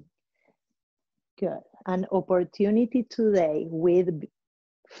 Good. An opportunity today with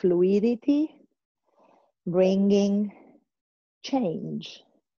fluidity, bringing change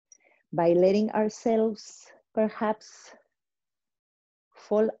by letting ourselves perhaps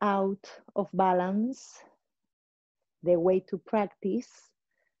fall out of balance. The way to practice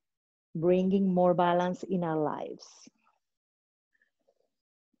bringing more balance in our lives.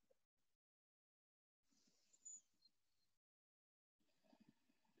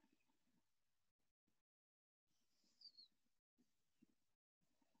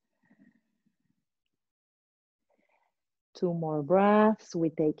 Two more breaths we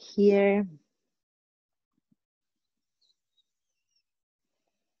take here.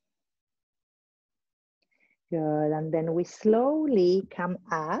 Good, and then we slowly come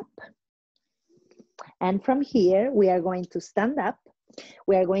up. And from here, we are going to stand up.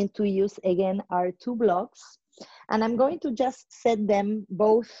 We are going to use again our 2 blocks. And I'm going to just set them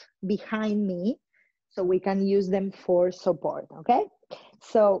both behind me so we can use them for support, okay?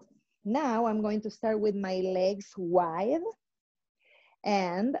 So now I'm going to start with my legs wide.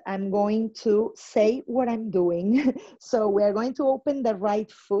 And I'm going to say what I'm doing. So we're going to open the right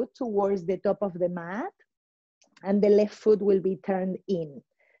foot towards the top of the mat, and the left foot will be turned in,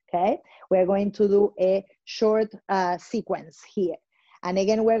 okay? We're going to do a short sequence here. And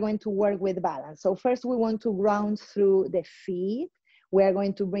again, we're going to work with balance. So first we want to ground through the feet. We're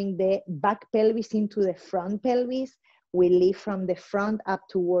going to bring the back pelvis into the front pelvis. We lift from the front up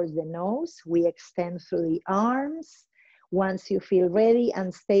towards the nose. We extend through the arms. Once you feel ready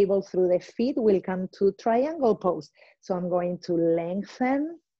and stable through the feet, we'll come to triangle pose. So I'm going to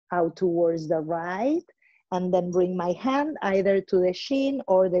lengthen out towards the right, and then bring my hand either to the shin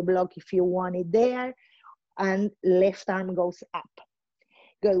or the block if you want it there, and left arm goes up.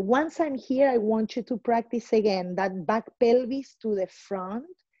 Good. Once I'm here, I want you to practice again that back pelvis to the front,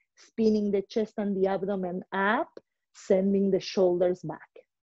 spinning the chest and the abdomen up, sending the shoulders back.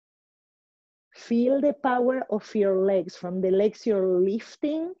 Feel the power of your legs. From the legs you're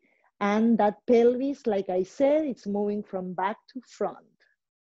lifting, and that pelvis, like I said, it's moving from back to front.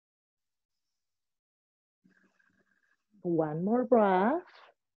 One more breath.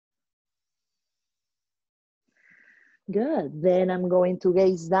 Good. Then I'm going to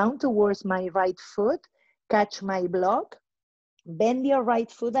gaze down towards my right foot, catch my block, bend your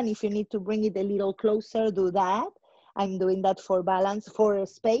right foot, and if you need to bring it a little closer, do that. I'm doing that for balance, for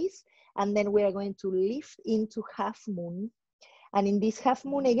space. And then we are going to lift into half moon. And in this half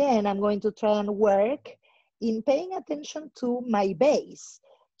moon again, I'm going to try and work in paying attention to my base.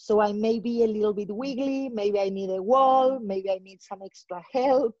 So I may be a little bit wiggly, maybe I need a wall, maybe I need some extra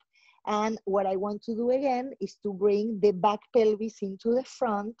help. And what I want to do again is to bring the back pelvis into the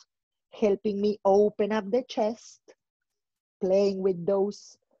front, helping me open up the chest, playing with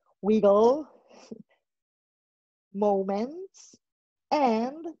those wiggle moments,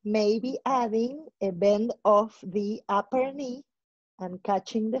 and maybe adding a bend of the upper knee and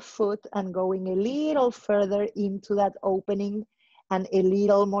catching the foot and going a little further into that opening and a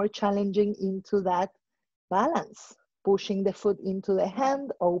little more challenging into that balance. Pushing the foot into the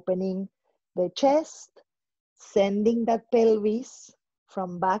hand, opening the chest, sending that pelvis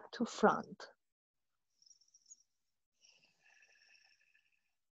from back to front.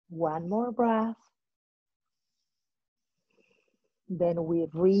 One more breath. Then we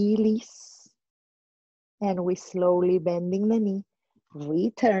release, and we slowly bending the knee,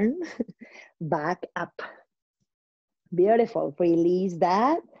 return back up. Beautiful. Release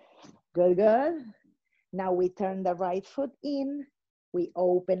that. Good, good. Now we turn the right foot in. We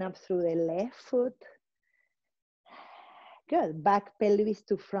open up through the left foot. Good. Back pelvis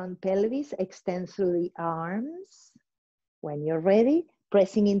to front pelvis. Extend through the arms. When you're ready,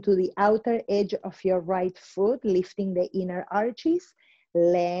 pressing into the outer edge of your right foot, lifting the inner arches.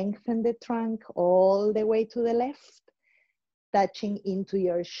 Lengthen the trunk all the way to the left. Touching into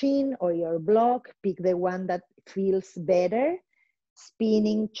your shin or your block. Pick the one that feels better.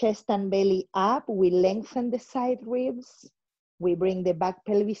 Spinning chest and belly up, we lengthen the side ribs. We bring the back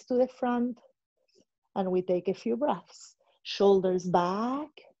pelvis to the front, and we take a few breaths. Shoulders back.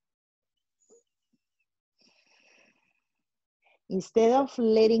 Instead of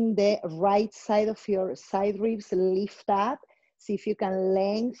letting the right side of your side ribs lift up, see if you can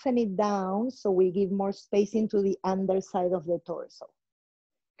lengthen it down so we give more space into the underside of the torso.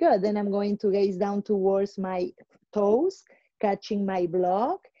 Good, then I'm going to gaze down towards my toes, catching my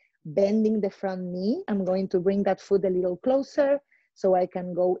block, bending the front knee. I'm going to bring that foot a little closer so I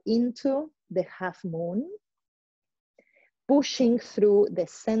can go into the half moon. Pushing through the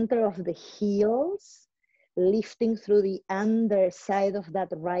center of the heels, lifting through the underside of that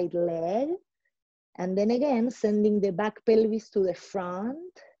right leg. And then again, sending the back pelvis to the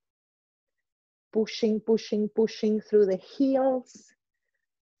front. Pushing, pushing, pushing through the heels.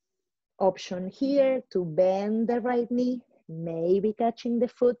 Option here to bend the right knee, maybe catching the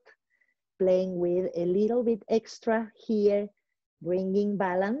foot, playing with a little bit extra here, bringing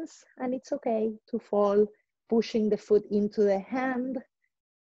balance, and it's okay to fall, pushing the foot into the hand,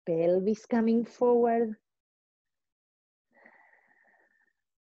 pelvis coming forward.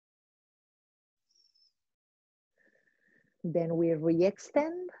 Then we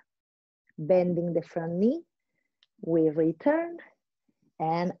re-extend, bending the front knee, we return,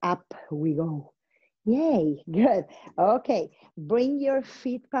 and up we go. Yay, good. Okay, bring your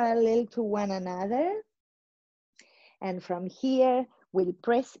feet parallel to one another. And from here, we'll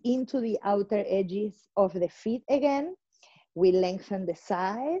press into the outer edges of the feet again. We lengthen the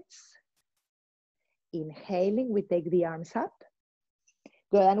sides. Inhaling, we take the arms up.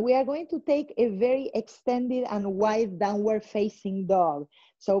 Good, and we are going to take a very extended and wide downward facing dog.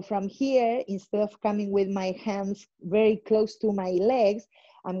 So from here, instead of coming with my hands very close to my legs,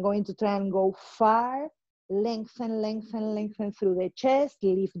 I'm going to try and go far, lengthen, lengthen, lengthen through the chest,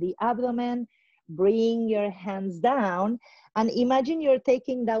 lift the abdomen, bring your hands down, and imagine you're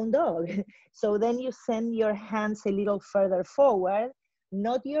taking down dog. So then you send your hands a little further forward,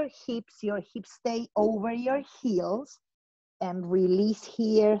 not your hips stay over your heels, and release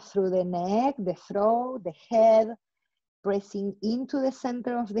here through the neck, the throat, the head, pressing into the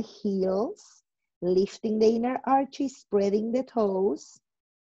center of the heels, lifting the inner arches, spreading the toes.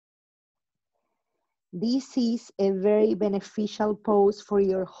 This is a very beneficial pose for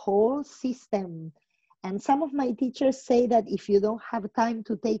your whole system. And some of my teachers say that if you don't have time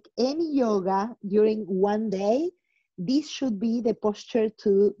to take any yoga during one day, this should be the posture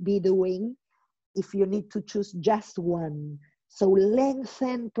to be doing if you need to choose just one. So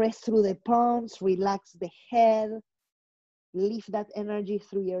lengthen, press through the palms, relax the head, lift that energy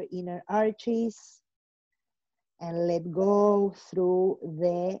through your inner arches, and let go through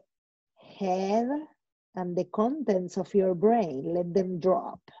the head and the contents of your brain. Let them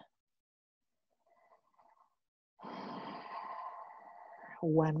drop.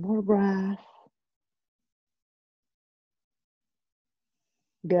 One more breath.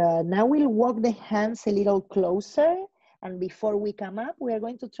 Good. Now we'll walk the hands a little closer. And before we come up, we are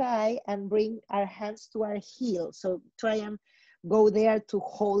going to try and bring our hands to our heels. So try and go there to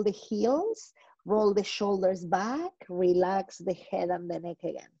hold the heels, roll the shoulders back, relax the head and the neck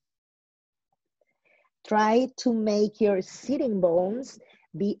again. Try to make your sitting bones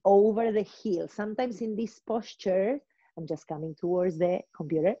be over the heels. Sometimes in this posture, I'm just coming towards the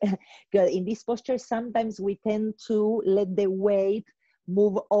computer. Good. In this posture, sometimes we tend to let the weight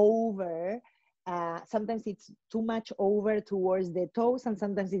move over. Sometimes it's too much over towards the toes, and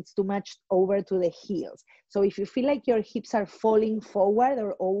sometimes it's too much over to the heels. So if you feel like your hips are falling forward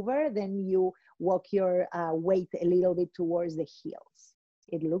or over, then you walk your weight a little bit towards the heels.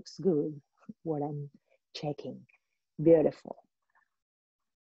 It looks good, what I'm checking. Beautiful.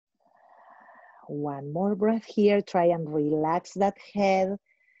 One more breath here. Try and relax that head,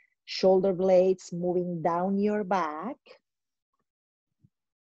 shoulder blades moving down your back.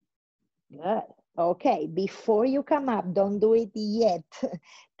 Good. Okay, before you come up, don't do it yet.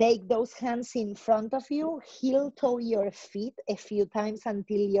 Take those hands in front of you, heel toe your feet a few times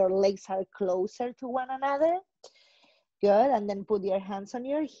until your legs are closer to one another. Good, and then put your hands on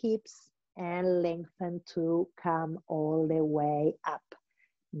your hips and lengthen to come all the way up.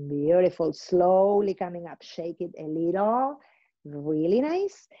 Beautiful, slowly coming up, shake it a little, really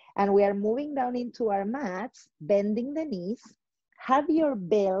nice. And we are moving down into our mats, bending the knees. Have your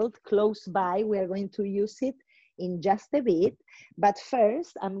belt close by. We are going to use it in just a bit. But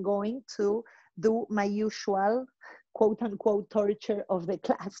first, I'm going to do my usual quote unquote torture of the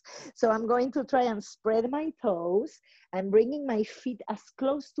class. So I'm going to try and spread my toes. I'm bringing my feet as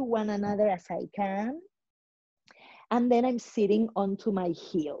close to one another as I can. And then I'm sitting onto my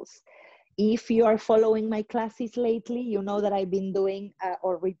heels. If you are following my classes lately, you know that I've been doing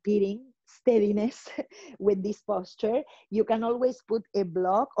or repeating steadiness with this posture. You can always put a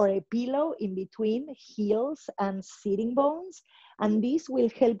block or a pillow in between heels and sitting bones, and this will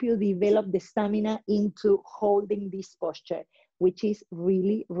help you develop the stamina into holding this posture, which is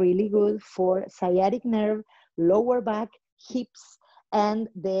really, really good for sciatic nerve, lower back, hips, and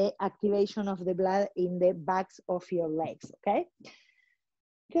the activation of the blood in the backs of your legs, okay?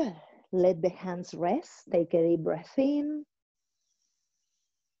 Good. Let the hands rest. Take a deep breath in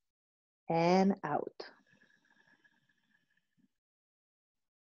and out.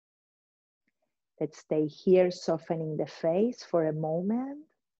 Let's stay here, softening the face for a moment.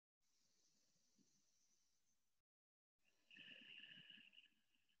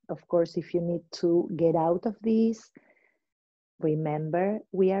 Of course, if you need to get out of this, remember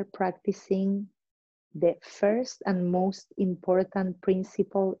we are practicing the first and most important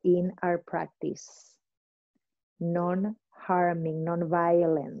principle in our practice: non-harming,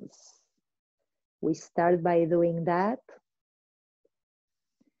 non-violence. We start by doing that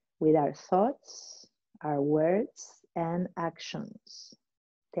with our thoughts, our words, and actions,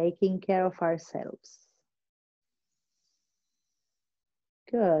 taking care of ourselves.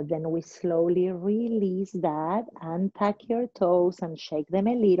 Good, then we slowly release that, untuck your toes and shake them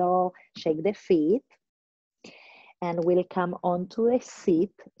a little, shake the feet, and we'll come onto a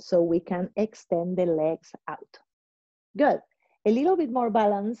sit so we can extend the legs out. Good. A little bit more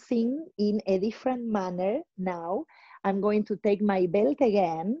balancing in a different manner now. I'm going to take my belt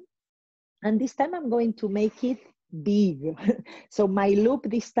again, and this time I'm going to make it big. So my loop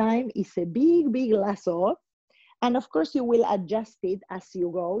this time is a big, big lasso. And of course, you will adjust it as you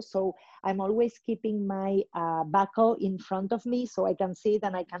go. So I'm always keeping my buckle in front of me so I can see it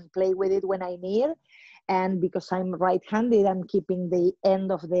and I can play with it when I need. And because I'm right-handed, I'm keeping the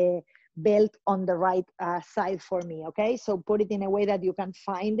end of the belt on the right side for me, okay? So put it in a way that you can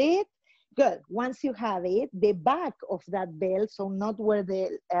find it. Good. Once you have it, the back of that belt, so not where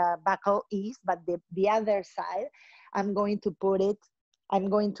the buckle is, but the other side, I'm going to put it, I'm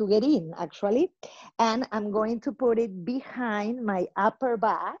going to get in actually, and I'm going to put it behind my upper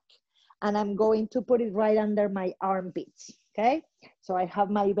back, and I'm going to put it right under my armpits, okay? So I have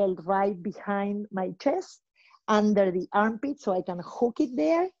my belt right behind my chest, under the armpit, so I can hook it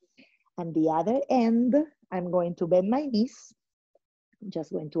there. And the other end, I'm going to bend my knees. I'm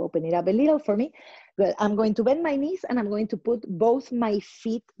just going to open it up a little for me. Good. I'm going to bend my knees and I'm going to put both my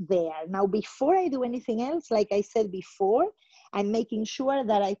feet there. Now, before I do anything else, like I said before, I'm making sure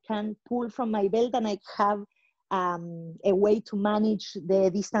that I can pull from my belt and I have a way to manage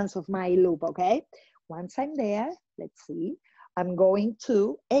the distance of my loop, okay? Once I'm there, let's see, I'm going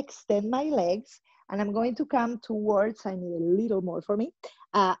to extend my legs and I'm going to come towards, I need a little more for me,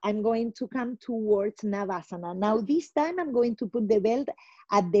 I'm going to come towards Navasana. Now this time I'm going to put the belt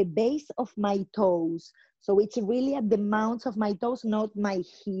at the base of my toes. So it's really at the mounts of my toes, not my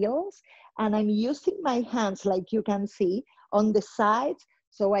heels. And I'm using my hands, like you can see, on the sides,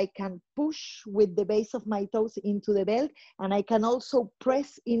 so I can push with the base of my toes into the belt, and I can also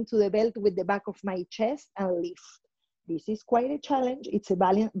press into the belt with the back of my chest and lift. This is quite a challenge. It's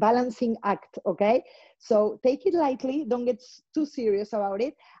a balancing act, okay? So take it lightly, don't get too serious about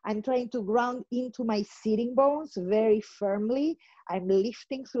it. I'm trying to ground into my sitting bones very firmly. I'm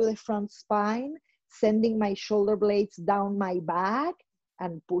lifting through the front spine, sending my shoulder blades down my back,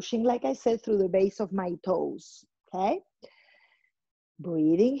 and pushing, like I said, through the base of my toes, okay?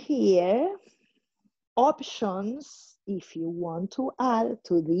 Breathing here. Options, if you want to add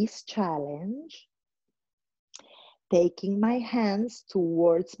to this challenge, taking my hands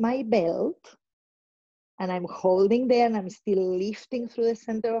towards my belt, and I'm holding there and I'm still lifting through the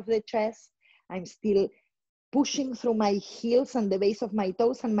center of the chest. I'm still pushing through my heels and the base of my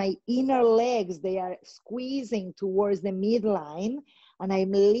toes, and my inner legs, they are squeezing towards the midline, and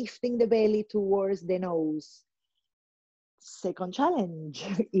I'm lifting the belly towards the nose. Second challenge,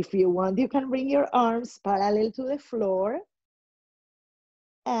 if you want, you can bring your arms parallel to the floor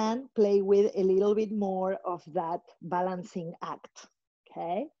and play with a little bit more of that balancing act,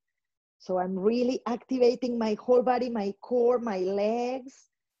 okay? So I'm really activating my whole body, my core, my legs,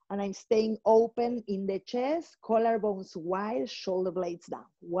 and I'm staying open in the chest, collarbones wide, shoulder blades down.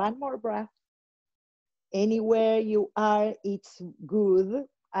 One more breath. Anywhere you are, it's good.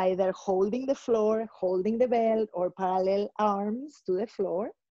 Either holding the floor, holding the belt, or parallel arms to the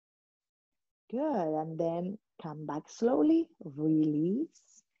floor. Good, and then come back slowly,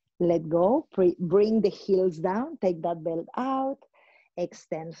 release, let go, bring the heels down, take that belt out,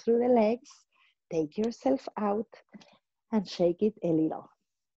 extend through the legs, take yourself out, and shake it a little.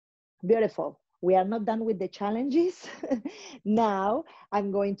 Beautiful. We are not done with the challenges. Now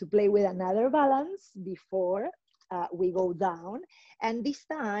I'm going to play with another balance before we go down. And this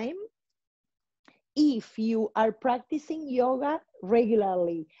time, if you are practicing yoga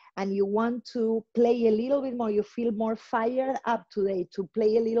regularly and you want to play a little bit more, you feel more fired up today to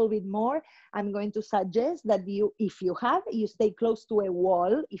play a little bit more, I'm going to suggest that you, if you have, you stay close to a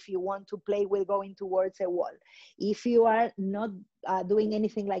wall if you want to play with going towards a wall. If you are not doing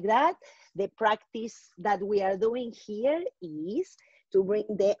anything like that, the practice that we are doing here is to bring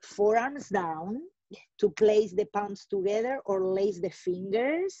the forearms down, to place the palms together or lace the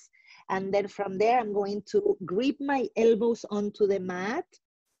fingers. And then from there, I'm going to grip my elbows onto the mat.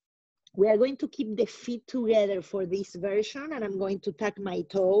 We are going to keep the feet together for this version, and I'm going to tuck my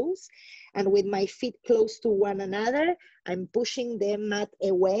toes. And with my feet close to one another, I'm pushing the mat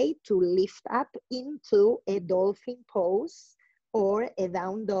away to lift up into a dolphin pose or a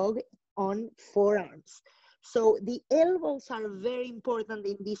down dog on forearms. So the elbows are very important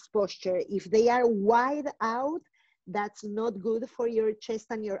in this posture. If they are wide out, that's not good for your chest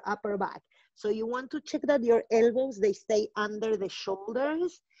and your upper back. So you want to check that your elbows, they stay under the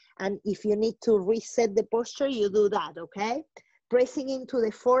shoulders. And if you need to reset the posture, you do that, okay? Pressing into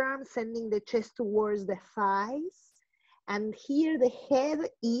the forearm, sending the chest towards the thighs. And here the head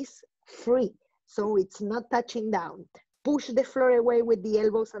is free, so it's not touching down. Push the floor away with the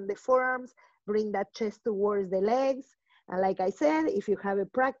elbows and the forearms. Bring that chest towards the legs. And like I said, if you have a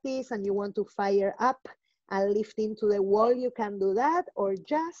practice and you want to fire up and lift into the wall, you can do that, or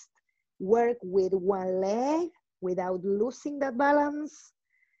just work with one leg without losing that balance.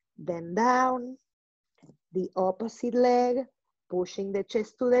 Then down, the opposite leg, pushing the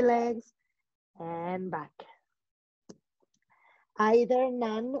chest to the legs, and back. Either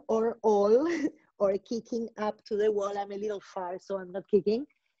none or all, or kicking up to the wall. I'm a little far, so I'm not kicking,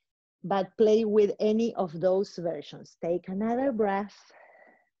 but play with any of those versions. Take another breath.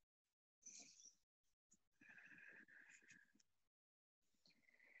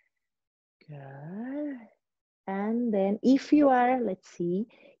 Good. And then if you are, let's see,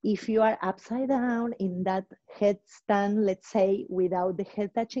 if you are upside down in that headstand, let's say, without the head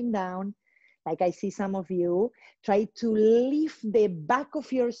touching down, like I see some of you, try to lift the back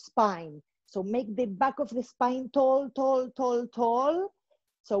of your spine. So make the back of the spine tall, tall, tall, tall,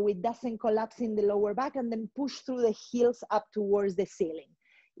 so it doesn't collapse in the lower back, and then push through the heels up towards the ceiling.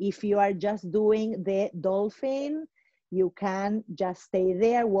 If you are just doing the dolphin, you can just stay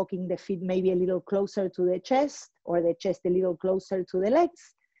there, walking the feet maybe a little closer to the chest, or the chest a little closer to the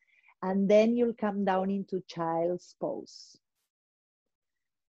legs, and then you'll come down into child's pose.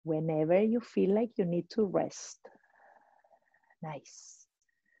 Whenever you feel like you need to rest. Nice.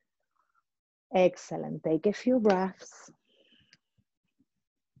 Excellent. Take a few breaths.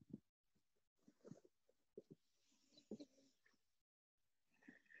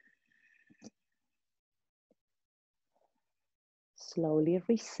 Slowly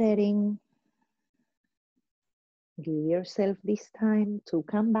resetting. Give yourself this time to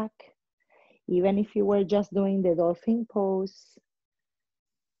come back. Even if you were just doing the dolphin pose.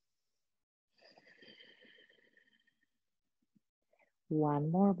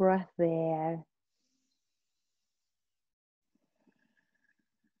 One more breath there.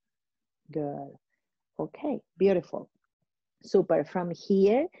 Good. Okay, beautiful. Super. From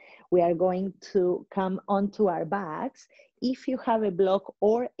here, we are going to come onto our backs. If you have a block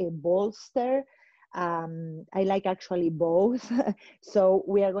or a bolster, I like actually both. So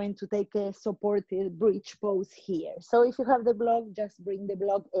we are going to take a supported bridge pose here. So if you have the block, just bring the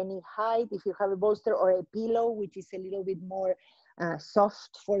block any height. If you have a bolster or a pillow, which is a little bit more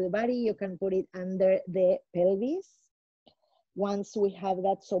soft for the body, you can put it under the pelvis. Once we have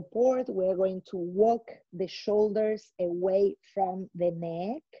that support, we're going to walk the shoulders away from the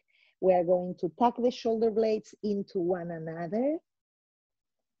neck. We are going to tuck the shoulder blades into one another.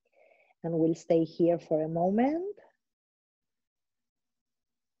 And we'll stay here for a moment.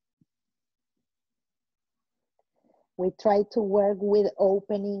 We try to work with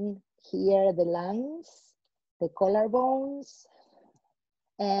opening here the lungs, the collarbones,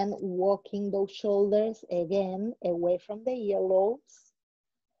 and walking those shoulders again away from the earlobes.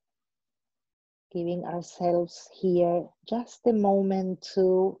 Giving ourselves here just a moment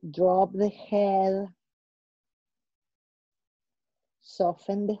to drop the head,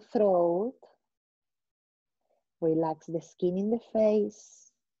 soften the throat, relax the skin in the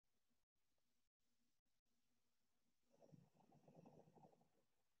face.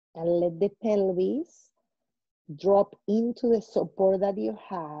 And let the pelvis drop into the support that you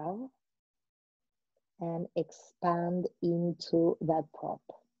have and expand into that prop.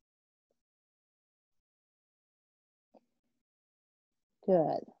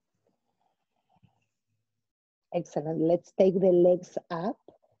 Good. Excellent. Let's take the legs up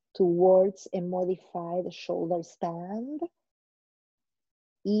towards a modified shoulder stand.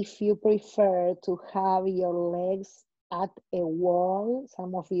 If you prefer to have your legs at a wall,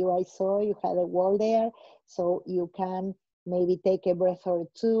 some of you I saw, you had a wall there, so you can maybe take a breath or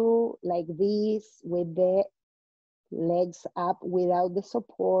two like this with the legs up without the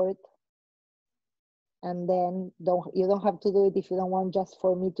support. And then you don't have to do it if you don't want, just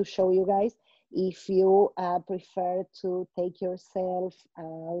for me to show you guys. If you prefer to take yourself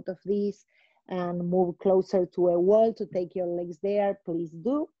out of this and move closer to a wall to take your legs there, please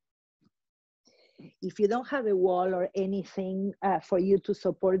do. If you don't have a wall or anything for you to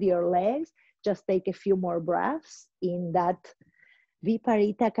support your legs, just take a few more breaths in that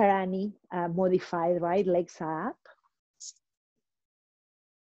Viparita Karani modified, right? Legs up.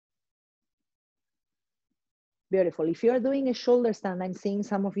 Beautiful. If you're doing a shoulder stand, I'm seeing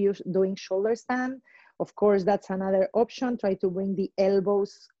some of you doing shoulder stand. Of course, that's another option. Try to bring the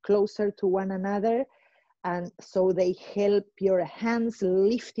elbows closer to one another, and so they help your hands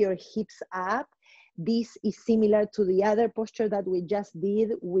lift your hips up. This is similar to the other posture that we just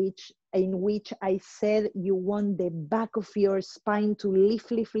did, in which I said you want the back of your spine to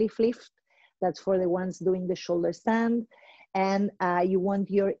lift, lift, lift, lift. That's for the ones doing the shoulder stand. And you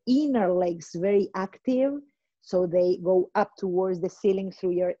want your inner legs very active. So they go up towards the ceiling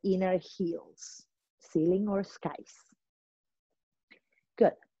through your inner heels, ceiling or skies.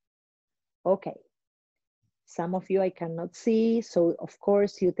 Good. Okay. Some of you I cannot see, so of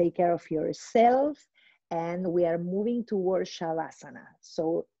course you take care of yourself, and we are moving towards Shavasana.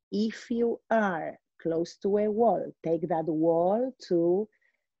 So if you are close to a wall, take that wall to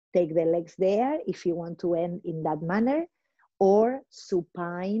take the legs there if you want to end in that manner, or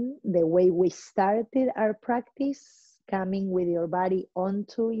supine, the way we started our practice, coming with your body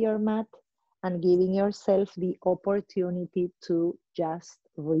onto your mat and giving yourself the opportunity to just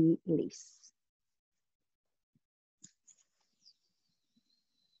release.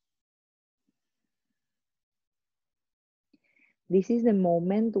 This is the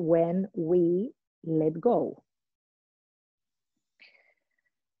moment when we let go.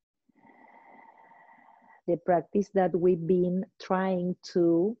 The practice that we've been trying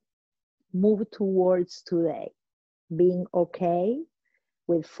to move towards today, being okay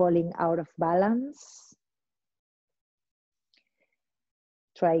with falling out of balance,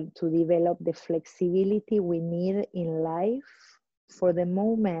 trying to develop the flexibility we need in life for the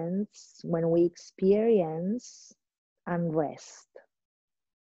moments when we experience unrest.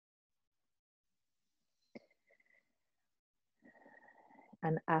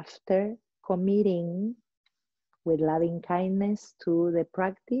 And after committing with loving kindness to the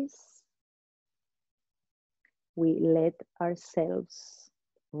practice, we let ourselves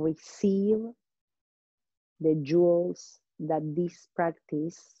receive the jewels that this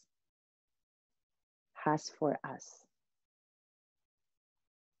practice has for us.